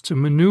units to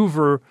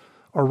maneuver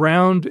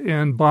around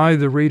and by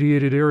the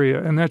radiated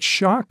area. And that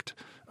shocked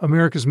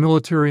America's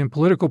military and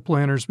political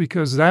planners,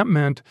 because that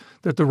meant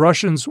that the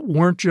Russians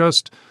weren't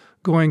just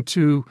going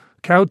to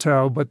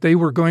kowtow, but they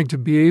were going to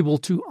be able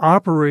to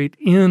operate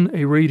in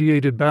a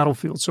radiated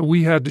battlefield. So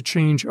we had to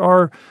change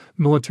our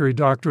military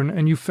doctrine,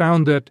 and you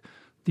found that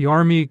the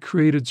Army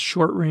created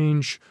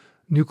short-range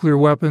nuclear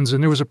weapons,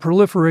 and there was a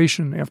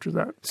proliferation after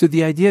that. So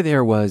the idea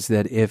there was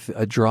that if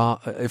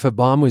a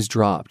bomb was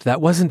dropped,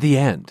 that wasn't the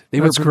end.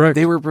 That's correct.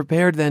 They were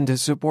prepared then to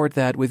support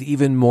that with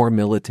even more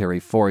military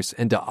force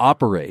and to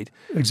operate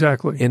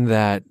in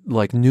that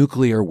like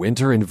nuclear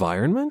winter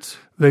environment?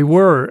 They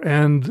were,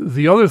 and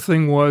the other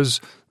thing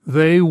was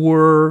they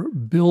were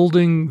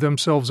building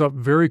themselves up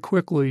very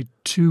quickly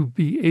to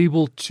be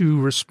able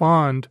to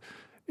respond,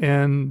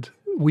 and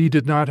we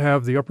did not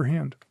have the upper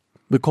hand.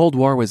 The Cold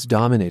War was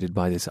dominated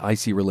by this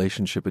icy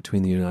relationship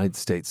between the United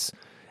States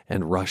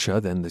and Russia,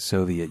 then the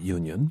Soviet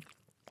Union.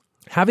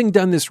 Having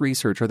done this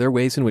research, are there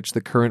ways in which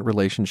the current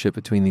relationship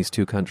between these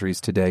two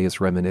countries today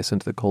is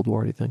reminiscent of the Cold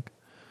War, do you think?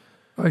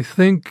 I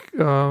think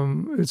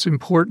it's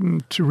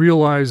important to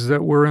realize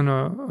that we're in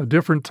a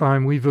different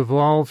time. We've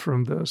evolved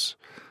from this.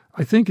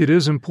 I think it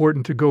is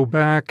important to go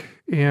back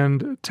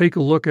and take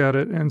a look at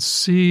it and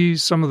see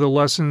some of the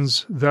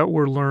lessons that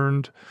were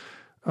learned.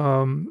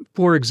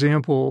 For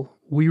example,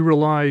 we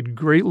relied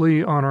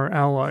greatly on our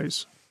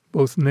allies,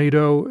 both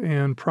NATO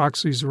and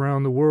proxies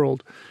around the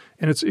world.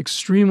 And it's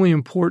extremely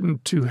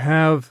important to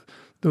have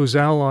those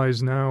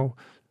allies now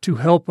to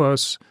help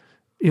us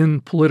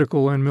in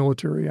political and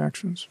military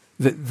actions.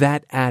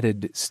 That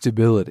added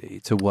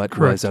stability to what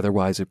Correct. was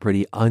otherwise a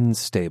pretty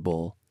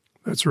unstable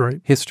That's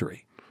right.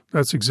 history.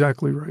 That's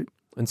exactly right.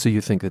 And so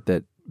you think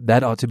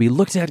that ought to be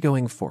looked at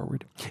going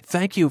forward.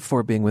 Thank you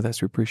for being with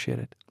us. We appreciate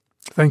it.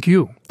 Thank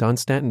you. Don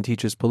Stanton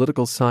teaches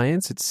political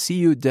science at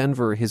CU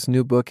Denver. His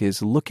new book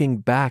is Looking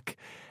Back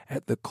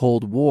at the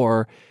Cold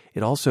War.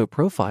 It also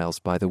profiles,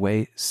 by the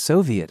way,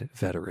 Soviet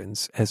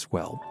veterans as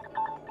well.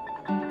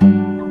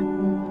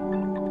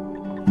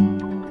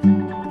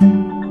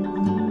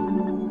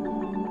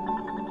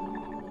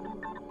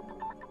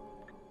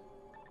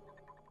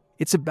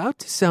 It's about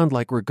to sound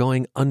like we're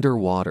going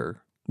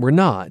underwater. We're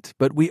not,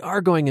 but we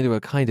are going into a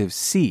kind of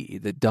sea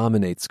that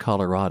dominates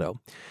Colorado.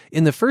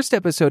 In the first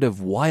episode of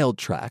Wild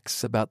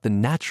Tracks, about the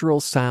natural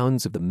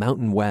sounds of the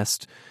Mountain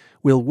West,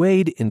 we'll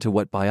wade into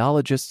what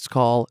biologists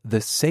call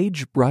the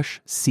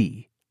sagebrush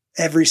sea.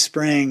 Every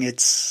spring,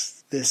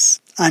 it's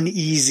this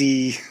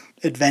uneasy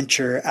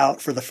adventure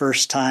out for the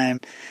first time,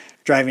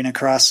 driving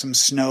across some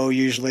snow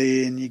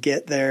usually, and you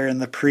get there in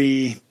the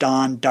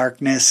pre-dawn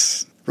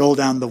darkness, roll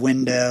down the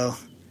window,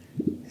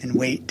 and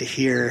wait to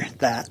hear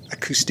that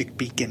acoustic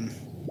beacon.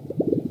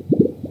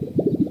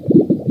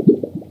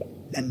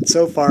 And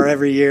so far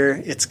every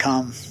year it's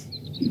come.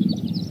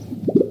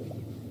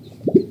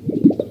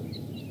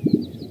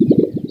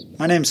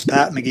 My name's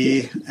Pat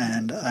McGee,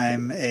 and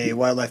I'm a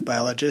wildlife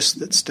biologist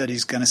that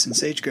studies Gunnison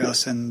sage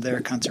grouse and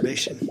their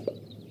conservation.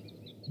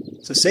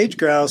 So sage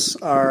grouse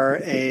are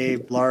a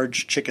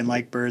large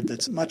chicken-like bird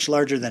that's much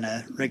larger than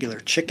a regular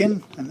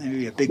chicken, and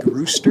maybe a big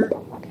rooster.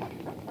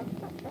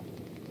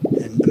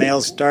 And the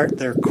males start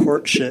their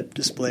courtship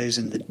displays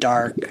in the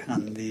dark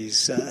on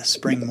these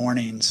spring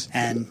mornings.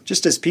 And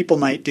just as people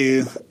might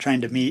do,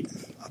 trying to meet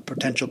a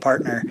potential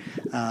partner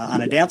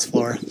on a dance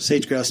floor,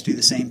 sage grouse do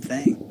the same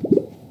thing.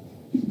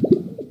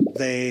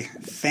 They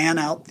fan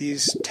out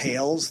these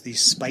tails,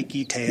 these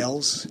spiky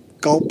tails,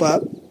 gulp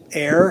up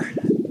air,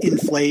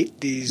 inflate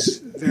these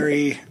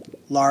very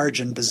large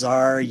and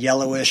bizarre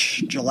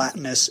yellowish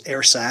gelatinous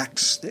air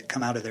sacs that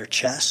come out of their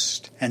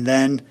chest. And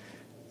then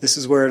this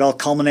is where it all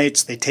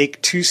culminates. They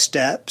take 2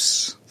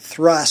 steps,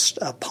 thrust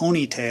a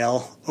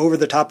ponytail over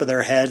the top of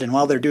their head, and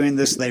while they're doing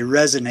this, they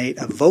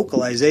resonate a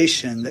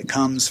vocalization that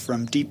comes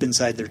from deep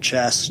inside their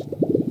chest.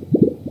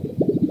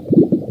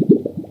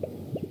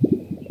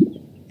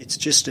 It's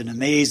just an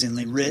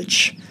amazingly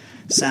rich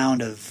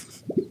sound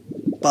of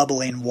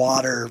bubbling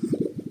water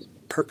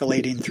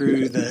percolating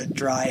through the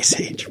dry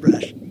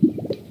sagebrush.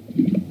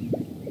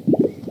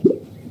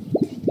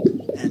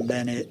 And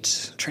then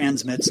it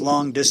transmits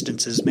long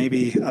distances,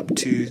 maybe up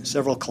to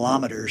several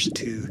kilometers,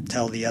 to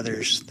tell the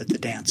others that the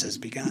dance has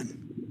begun.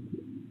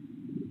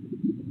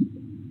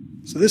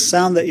 So this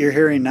sound that you're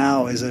hearing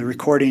now is a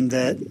recording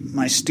that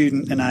my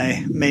student and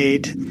I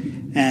made,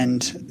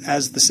 and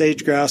as the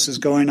sage grouse is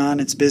going on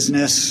its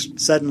business,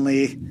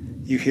 suddenly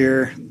you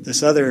hear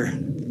this other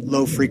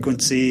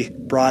low-frequency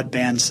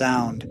broadband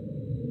sound.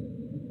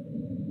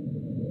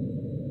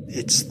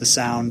 It's the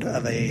sound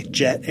of a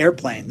jet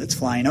airplane that's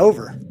flying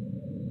over.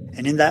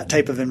 And in that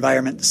type of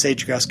environment, the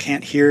sage grouse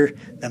can't hear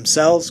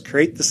themselves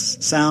create the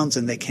sounds,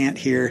 and they can't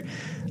hear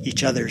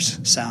each other's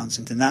sounds.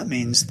 And then that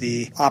means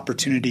the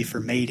opportunity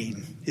for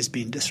mating is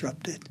being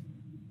disrupted.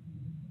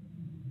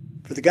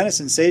 For the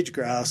Gunnison sage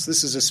grouse,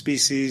 this is a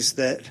species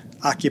that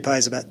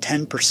occupies about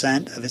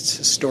 10% of its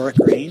historic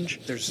range.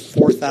 There's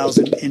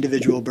 4,000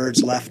 individual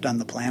birds left on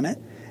the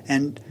planet.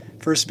 And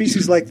for a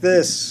species like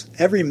this,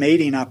 every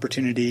mating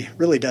opportunity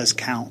really does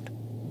count.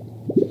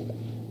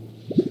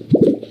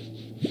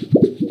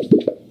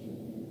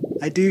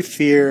 I do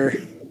fear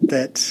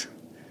that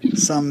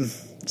some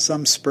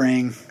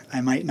spring I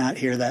might not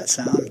hear that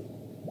sound.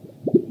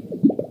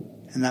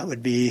 And that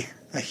would be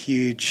a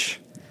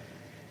huge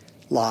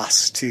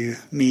loss to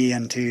me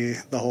and to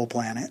the whole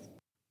planet.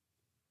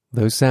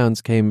 Those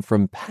sounds came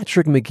from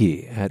Patrick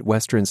McGee at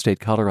Western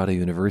State Colorado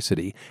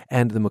University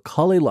and the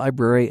Macaulay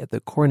Library at the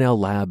Cornell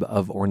Lab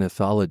of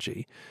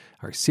Ornithology.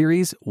 Our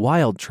series,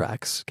 Wild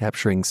Tracks,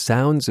 capturing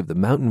sounds of the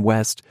Mountain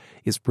West,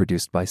 is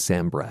produced by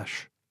Sam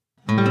Brash.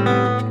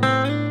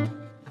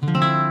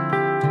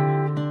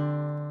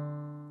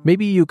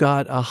 Maybe you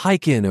got a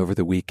hike in over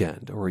the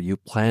weekend, or you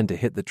plan to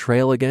hit the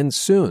trail again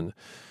soon.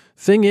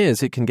 Thing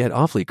is, it can get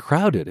awfully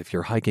crowded if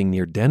you're hiking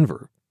near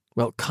Denver.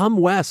 Well, come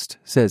west,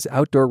 says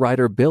outdoor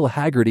writer Bill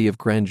Haggerty of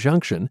Grand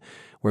Junction,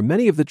 where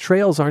many of the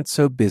trails aren't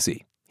so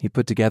busy. He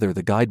put together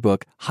the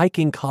guidebook,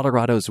 Hiking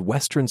Colorado's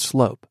Western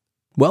Slope.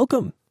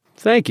 Welcome.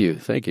 Thank you.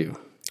 Thank you.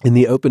 In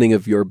the opening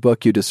of your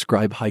book, you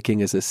describe hiking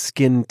as a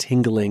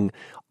skin-tingling,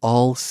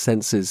 all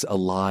senses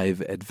alive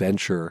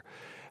adventure.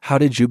 How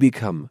did you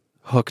become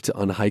hooked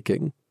on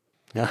hiking?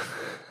 Yeah,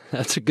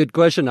 that's a good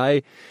question.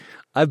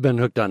 I've been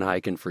hooked on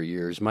hiking for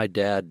years. My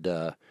dad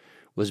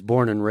was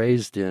born and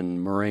raised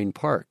in Moraine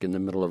Park in the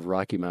middle of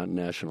Rocky Mountain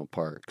National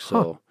Park.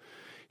 So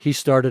he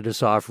started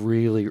us off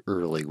really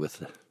early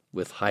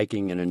with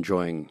hiking and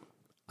enjoying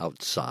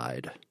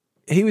outside.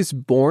 He was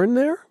born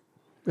there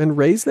and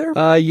raised there?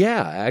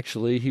 Yeah,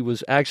 actually. He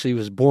was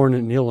born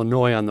in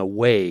Illinois on the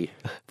way.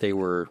 They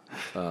were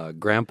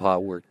Grandpa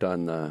worked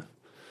on the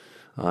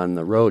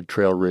road,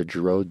 Trail Ridge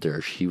Road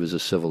there. He was a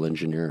civil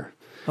engineer.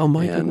 Oh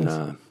my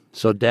goodness.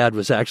 So Dad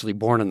was actually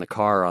born in the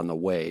car on the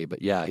way,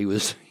 but yeah, he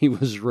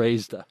was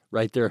raised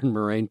right there in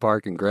Moraine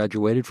Park and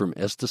graduated from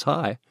Estes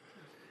High.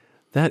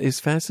 That is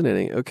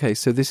fascinating. Okay,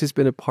 so this has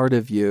been a part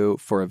of you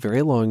for a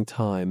very long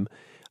time.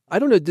 I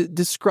don't know,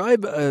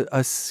 describe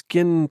a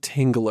skin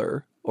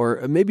tingler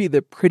or maybe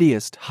the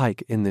prettiest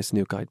hike in this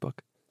new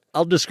guidebook.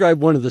 I'll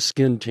describe one of the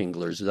skin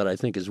tinglers that I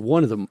think is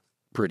one of the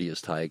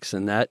prettiest hikes,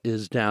 and that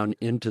is down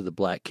into the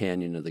Black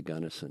Canyon of the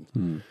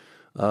Gunnison.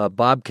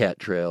 Bobcat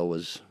Trail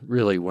was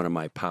really one of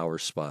my power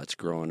spots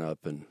growing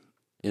up and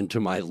into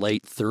my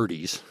late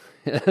 30s.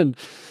 And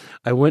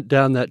I went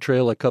down that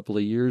trail a couple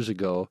of years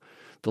ago.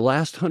 The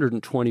last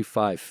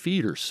 125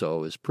 feet or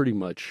so is pretty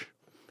much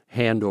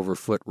hand over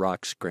foot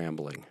rock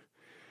scrambling.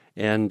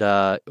 And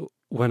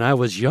when I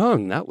was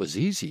young, that was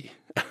easy.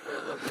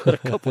 But a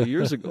couple of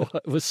years ago,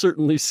 it was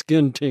certainly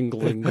skin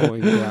tingling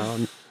going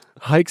down.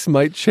 Hikes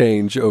might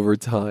change over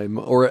time,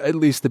 or at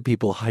least the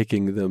people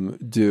hiking them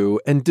do.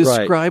 And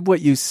describe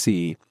what you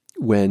see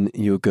when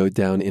you go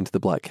down into the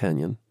Black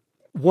Canyon.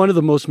 One of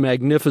the most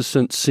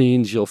magnificent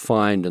scenes you'll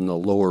find in the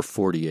lower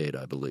 48,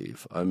 I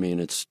believe. I mean,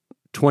 it's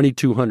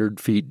 2,200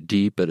 feet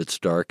deep at its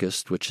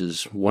darkest, which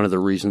is one of the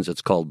reasons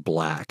it's called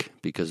black,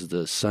 because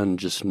the sun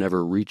just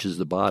never reaches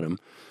the bottom.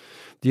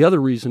 The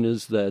other reason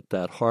is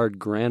that hard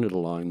granite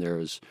along there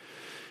is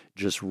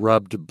just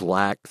rubbed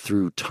black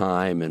through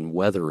time and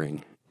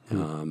weathering.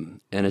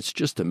 And it's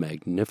just a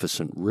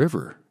magnificent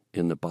river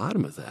in the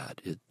bottom of that.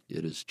 It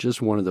is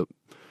just one of the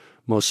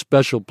most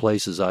special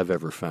places I've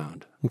ever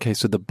found. Okay,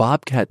 so the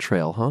Bobcat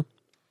Trail, huh?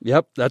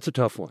 Yep, that's a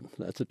tough one.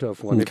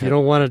 Okay. If you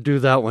don't want to do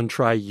that one,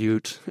 try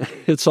Ute.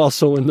 It's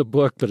also in the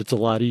book, but it's a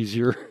lot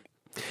easier.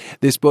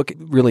 This book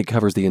really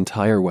covers the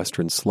entire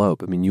Western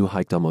Slope. I mean, you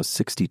hiked almost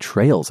 60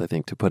 trails, I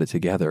think, to put it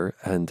together.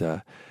 And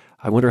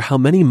I wonder how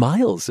many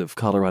miles of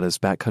Colorado's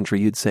backcountry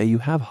you'd say you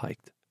have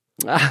hiked.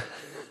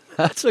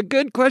 That's a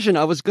good question.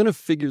 I was going to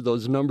figure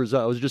those numbers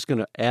out. I was just going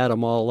to add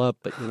them all up,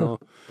 but,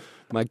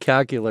 my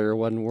calculator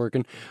wasn't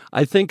working.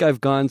 I think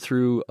I've gone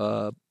through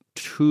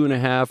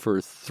 2.5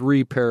 or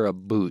 3 pair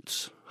of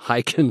boots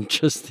hiking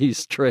just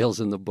these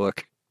trails in the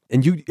book.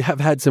 And you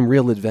have had some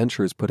real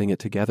adventures putting it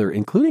together,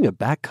 including a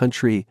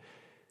backcountry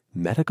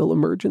medical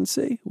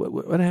emergency.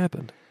 What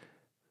happened?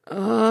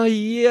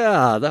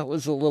 Yeah, that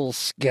was a little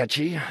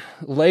sketchy.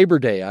 Labor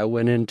Day, I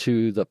went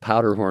into the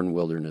Powderhorn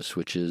Wilderness,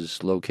 which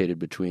is located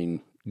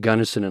between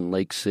Gunnison and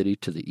Lake City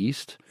to the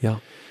east. Yeah.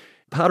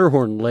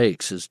 Powderhorn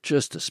Lakes is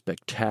just a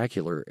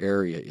spectacular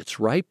area. It's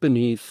right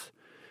beneath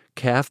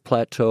Calf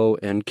Plateau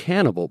and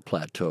Cannibal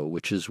Plateau,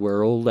 which is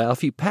where old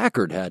Alfie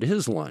Packard had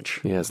his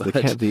lunch. Yes,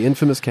 the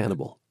infamous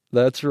Cannibal.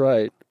 That's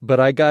right. But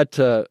I got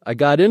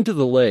into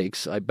the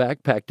lakes. I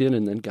backpacked in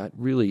and then got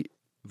really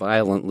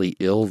violently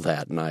ill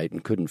that night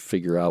and couldn't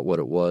figure out what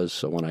it was.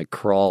 So when I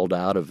crawled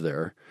out of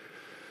there,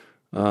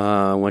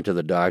 I went to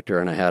the doctor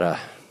and I had a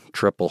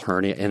triple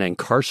hernia, an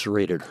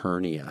incarcerated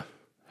hernia.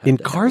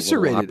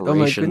 Incarcerated? Oh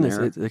my goodness,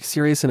 it's like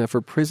serious enough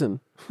for prison.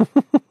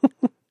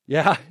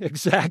 Yeah,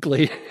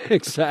 exactly.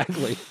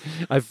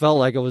 I felt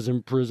like I was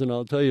in prison,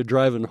 I'll tell you,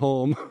 driving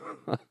home.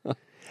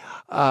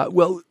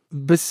 Well,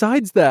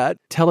 besides that,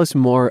 tell us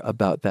more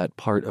about that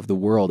part of the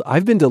world.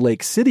 I've been to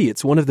Lake City.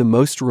 It's one of the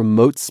most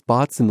remote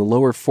spots in the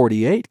lower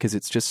 48 because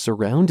it's just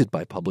surrounded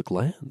by public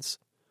lands.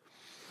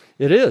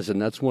 It is,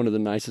 and that's one of the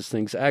nicest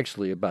things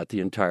actually about the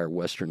entire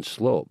Western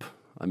Slope.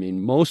 I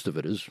mean, most of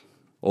it is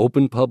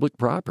open public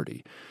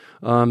property.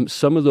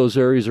 Some of those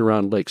areas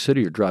around Lake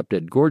City are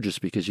drop-dead gorgeous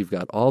because you've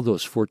got all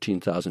those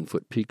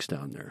 14,000-foot peaks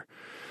down there.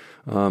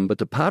 But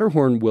the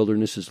Powderhorn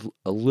Wilderness is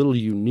a little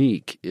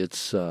unique.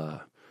 It's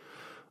a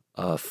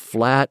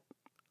flat,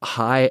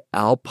 high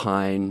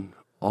alpine,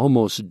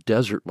 almost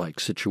desert-like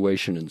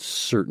situation in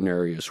certain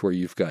areas where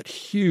you've got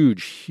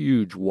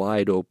huge,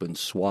 wide-open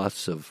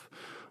swaths of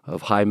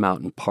high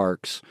mountain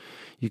parks.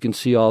 You can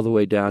see all the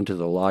way down to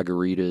the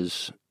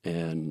Lagaritas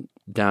and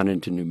down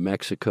into New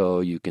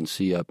Mexico. You can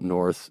see up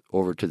north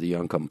over to the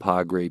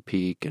Uncompahgre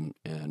Peak and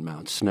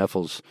Mount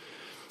Sneffels.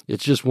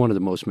 It's just one of the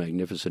most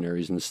magnificent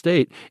areas in the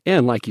state.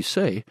 And like you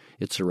say,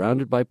 it's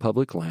surrounded by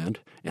public land,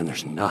 and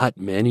there's not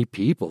many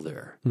people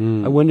there.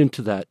 I went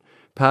into that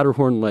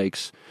Powderhorn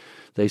Lakes.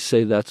 They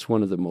say that's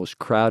one of the most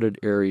crowded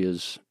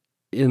areas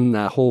in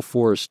that whole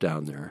forest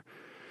down there.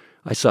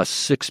 I saw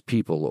 6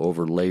 people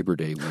over Labor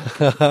Day weekend.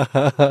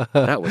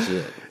 That was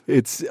it.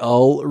 It's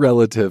all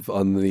relative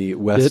on the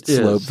west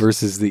slope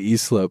versus the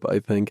east slope, I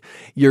think.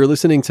 You're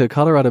listening to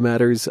Colorado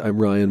Matters. I'm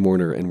Ryan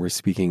Warner, and we're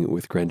speaking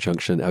with Grand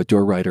Junction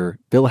outdoor writer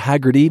Bill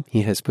Haggerty.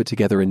 He has put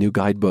together a new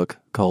guidebook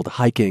called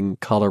Hiking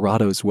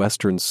Colorado's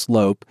Western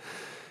Slope.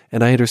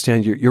 And I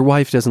understand your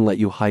wife doesn't let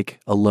you hike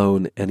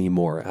alone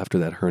anymore after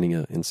that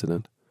hernia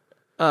incident.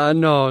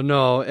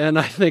 No. And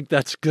I think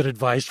that's good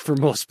advice for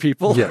most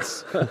people.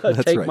 Yes,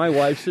 that's Take right. my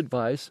wife's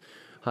advice.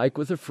 Hike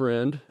with a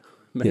friend.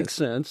 Makes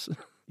sense.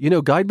 You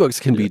know, guidebooks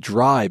can be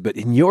dry, but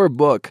in your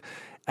book,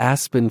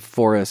 aspen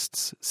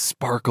forests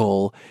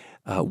sparkle,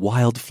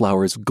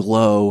 wildflowers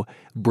glow,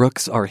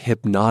 brooks are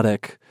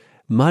hypnotic.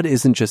 Mud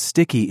isn't just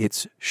sticky,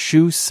 it's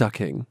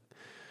shoe-sucking.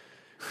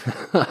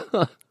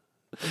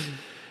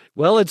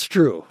 Well, it's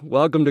true.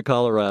 Welcome to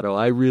Colorado.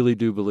 I really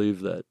do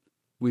believe that.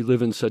 We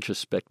live in such a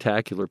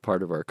spectacular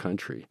part of our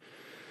country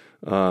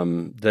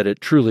that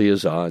it truly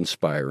is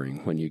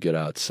awe-inspiring when you get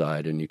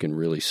outside and you can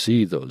really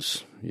see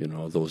those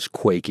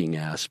quaking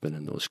aspen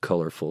and those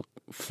colorful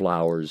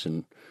flowers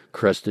and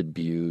crested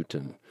butte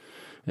and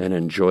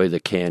enjoy the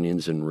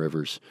canyons and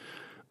rivers.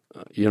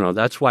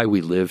 That's why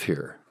we live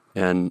here.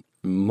 And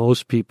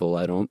most people,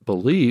 I don't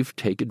believe,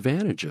 take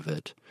advantage of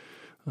it.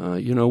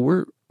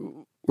 We're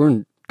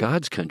in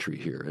God's country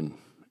here, and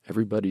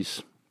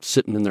everybody's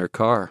sitting in their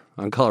car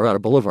on Colorado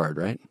Boulevard,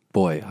 right?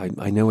 Boy,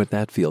 I know what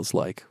that feels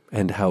like,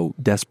 and how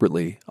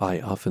desperately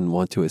I often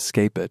want to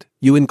escape it.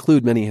 You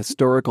include many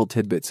historical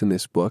tidbits in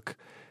this book.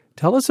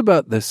 Tell us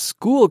about the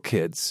school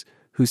kids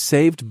who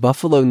saved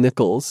buffalo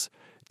nickels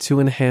to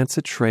enhance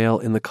a trail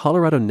in the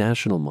Colorado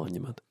National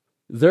Monument.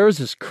 There was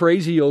this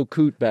crazy old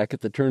coot back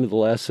at the turn of the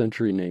last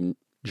century named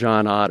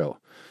John Otto,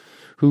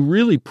 who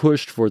really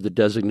pushed for the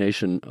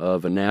designation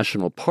of a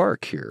national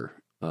park here,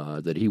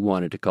 that he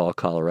wanted to call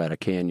Colorado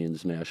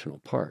Canyons National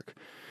Park.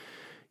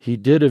 He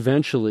did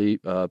eventually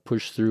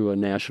push through a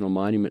national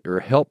monument, or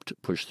helped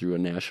push through a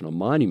national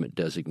monument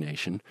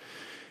designation,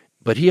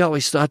 but he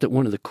always thought that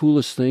one of the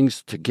coolest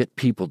things to get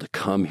people to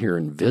come here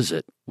and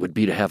visit would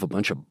be to have a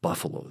bunch of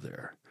buffalo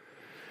there.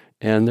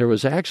 And there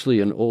was actually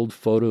an old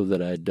photo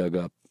that I dug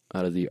up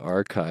out of the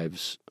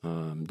archives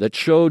that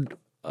showed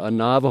a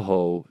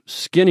Navajo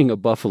skinning a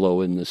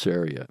buffalo in this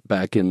area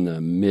back in the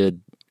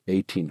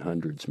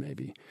mid-1800s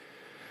maybe.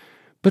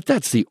 But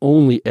that's the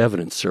only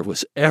evidence there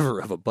was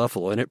ever of a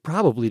buffalo, and it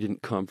probably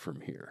didn't come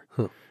from here.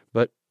 Huh.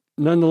 But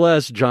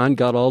nonetheless, John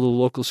got all the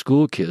local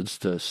school kids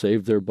to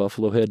save their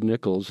buffalo head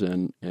nickels,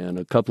 and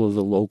a couple of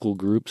the local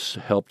groups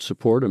helped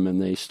support him,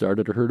 and they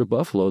started a herd of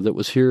buffalo that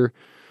was here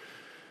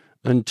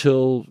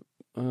until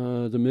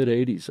the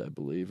mid-'80s, I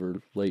believe,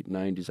 or late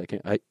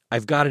 '90s.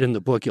 I've got it in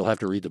the book. You'll have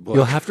to read the book.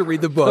 You'll have to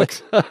read the book,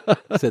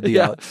 said the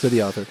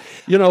author.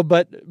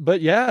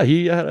 But yeah,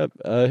 he had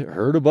a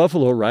herd of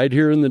buffalo right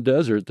here in the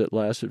desert that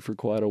lasted for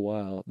quite a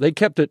while. They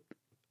kept it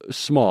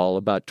small,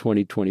 about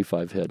 20,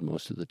 25 head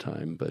most of the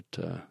time, but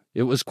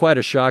it was quite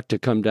a shock to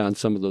come down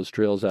some of those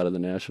trails out of the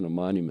National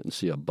Monument and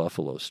see a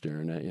buffalo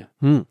staring at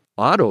you.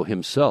 Otto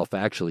himself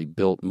actually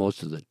built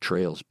most of the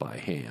trails by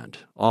hand,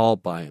 all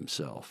by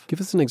himself. Give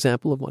us an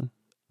example of one.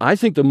 I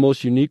think the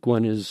most unique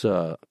one is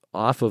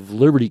off of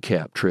Liberty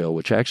Cap Trail,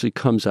 which actually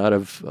comes out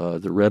of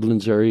the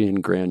Redlands area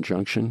in Grand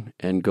Junction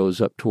and goes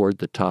up toward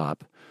the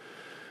top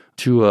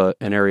to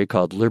an area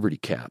called Liberty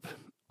Cap.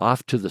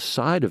 Off to the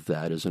side of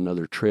that is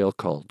another trail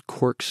called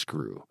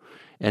Corkscrew,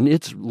 and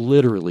it's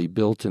literally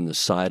built in the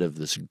side of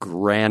this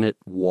granite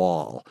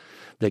wall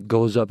that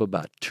goes up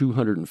about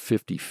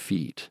 250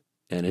 feet,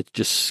 and it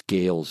just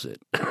scales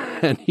it.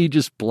 And he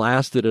just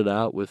blasted it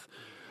out with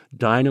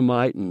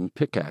dynamite and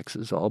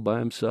pickaxes all by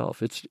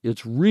himself.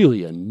 It's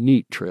really a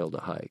neat trail to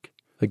hike.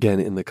 Again,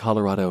 in the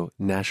Colorado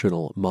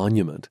National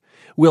Monument.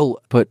 We'll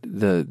put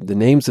the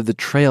names of the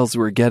trails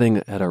we're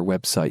getting at our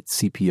website,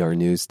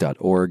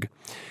 cprnews.org.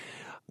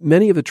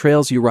 Many of the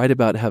trails you write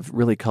about have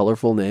really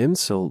colorful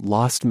names. So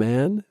Lost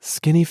Man,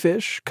 Skinny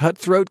Fish,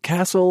 Cutthroat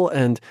Castle,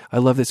 and I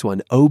love this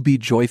one, Oh Be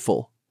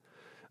Joyful.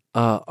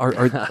 Are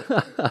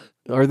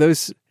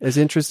those as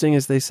interesting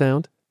as they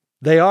sound?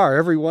 They are,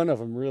 every one of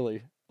them,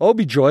 really. Oh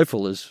Be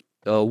Joyful is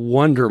a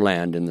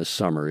wonderland in the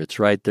summer. It's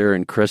right there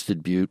in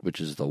Crested Butte,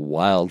 which is the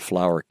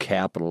wildflower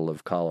capital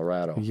of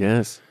Colorado.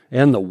 Yes.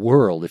 And the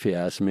world, if you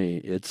ask me.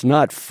 It's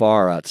not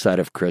far outside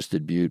of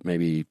Crested Butte,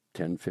 maybe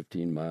 10,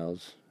 15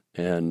 miles.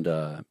 And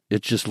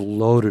it's just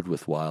loaded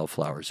with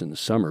wildflowers in the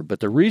summer. But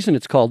the reason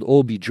it's called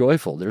Oh Be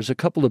Joyful, there's a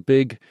couple of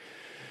big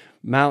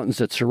mountains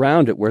that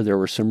surround it where there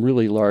were some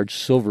really large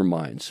silver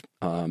mines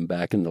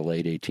back in the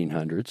late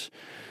 1800s.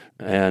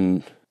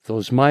 And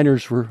those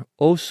miners were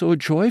oh so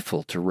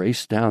joyful to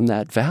race down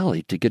that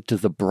valley to get to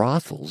the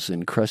brothels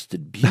in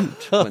Crested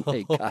Butte when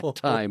they got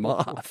time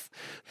off.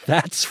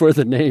 That's where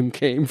the name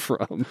came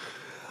from.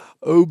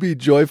 Oh Be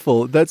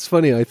Joyful. That's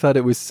funny. I thought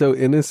it was so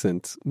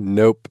innocent.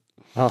 Nope.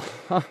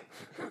 Uh-huh.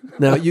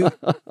 Now,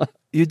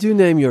 You do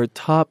name your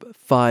top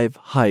 5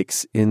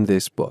 hikes in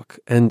this book,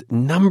 and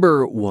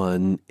number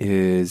 1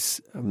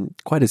 is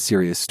quite a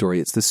serious story.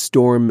 It's the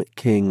Storm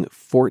King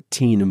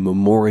 14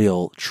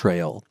 Memorial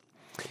Trail.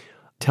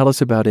 Tell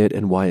us about it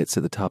and why it's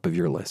at the top of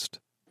your list.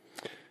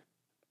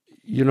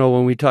 You know,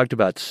 when we talked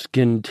about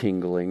skin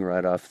tingling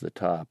right off the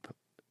top,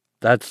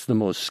 that's the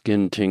most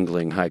skin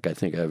tingling hike I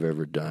think I've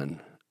ever done.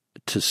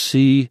 To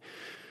see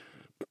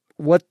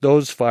what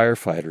those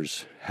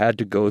firefighters had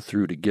to go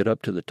through to get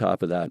up to the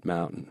top of that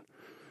mountain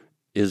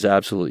is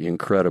absolutely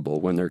incredible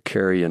when they're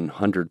carrying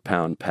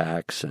 100-pound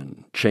packs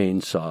and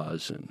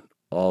chainsaws and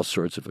all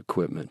sorts of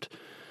equipment.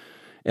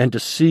 And to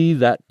see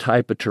that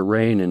type of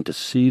terrain and to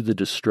see the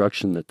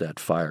destruction that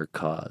fire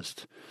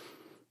caused,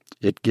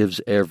 it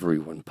gives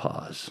everyone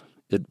pause.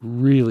 It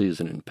really is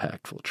an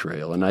impactful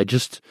trail. And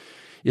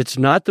it's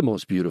not the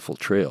most beautiful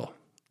trail,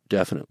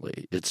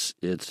 definitely.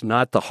 It's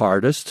not the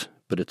hardest,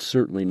 but it's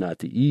certainly not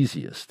the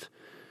easiest.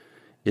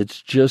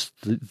 It's just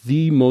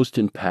the most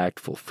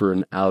impactful for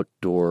an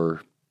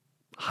outdoor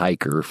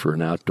hiker, for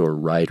an outdoor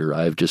rider.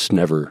 I've just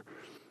never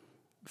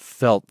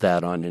felt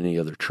that on any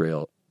other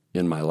trail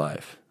in my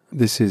life.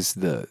 This is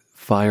the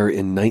fire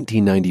in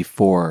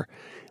 1994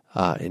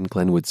 in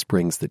Glenwood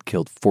Springs that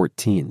killed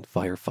 14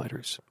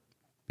 firefighters.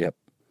 Yep.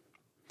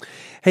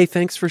 Hey,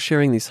 thanks for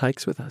sharing these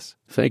hikes with us.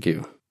 Thank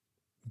you.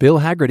 Bill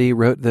Haggerty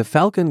wrote the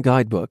Falcon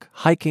Guidebook,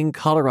 Hiking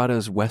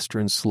Colorado's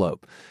Western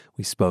Slope.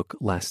 We spoke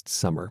last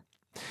summer.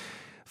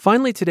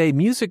 Finally today,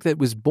 music that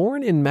was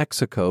born in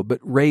Mexico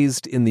but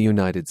raised in the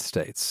United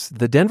States.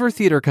 The Denver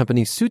theater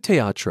company Su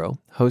Teatro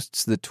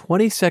hosts the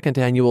 22nd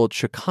annual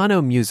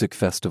Chicano Music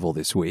Festival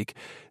this week,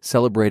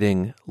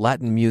 celebrating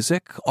Latin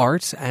music,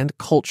 art, and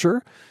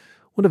culture.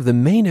 One of the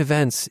main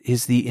events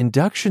is the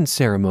induction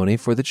ceremony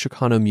for the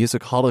Chicano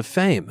Music Hall of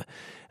Fame.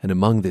 And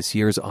among this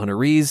year's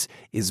honorees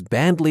is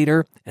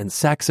bandleader and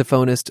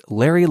saxophonist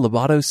Larry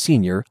Lobato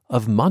Sr.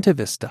 of Monte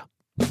Vista.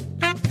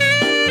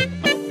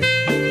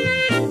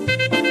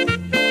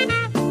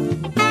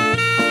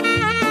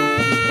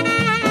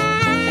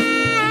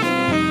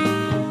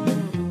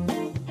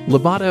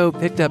 Lobato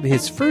picked up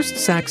his first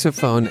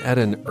saxophone at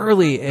an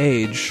early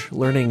age,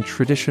 learning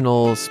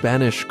traditional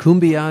Spanish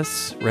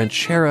cumbias,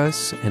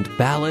 rancheras, and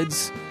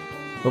ballads.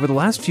 Over the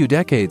last few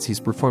decades, he's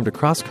performed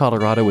across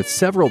Colorado with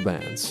several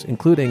bands,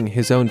 including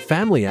his own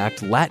family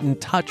act, Latin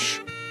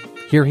Touch.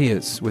 Here he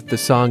is with the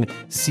song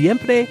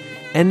Siempre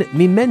en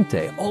mi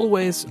mente,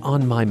 always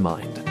on my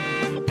mind.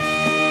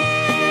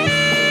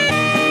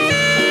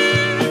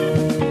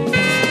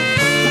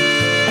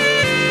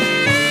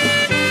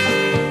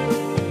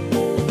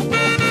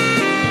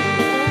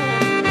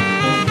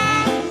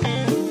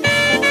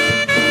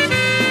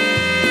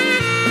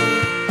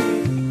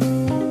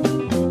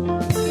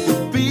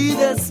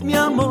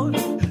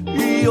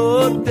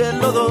 Yo te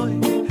lo doy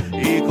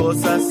y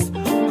cosas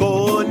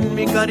con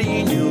mi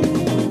cariño.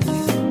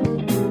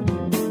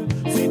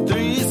 Si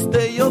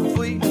triste yo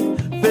fui,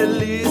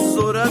 feliz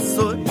ahora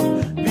soy,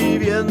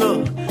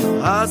 viviendo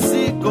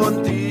así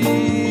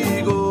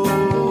contigo.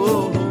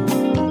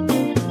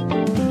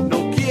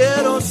 No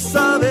quiero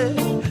saber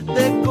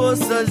de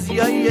cosas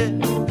de ayer,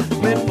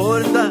 me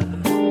importa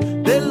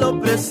de lo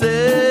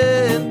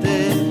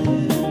presente.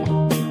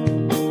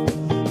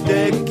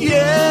 Te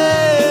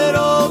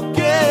quiero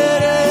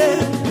querer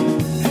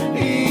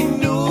y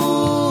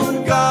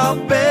nunca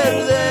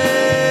perder.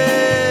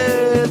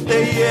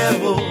 Te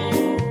llevo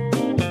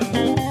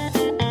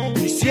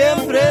y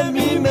siempre en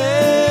mi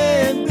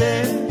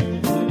mente.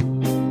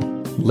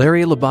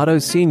 Larry Lobato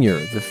Sr.,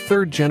 the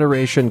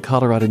third-generation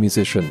Colorado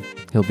musician.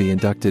 He'll be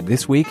inducted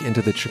this week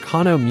into the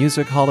Chicano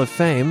Music Hall of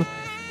Fame.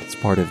 It's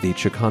part of the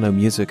Chicano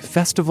Music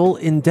Festival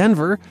in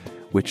Denver,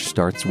 which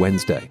starts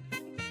Wednesday.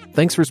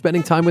 Thanks for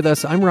spending time with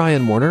us. I'm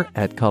Ryan Warner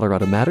at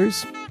Colorado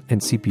Matters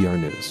and CPR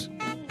News.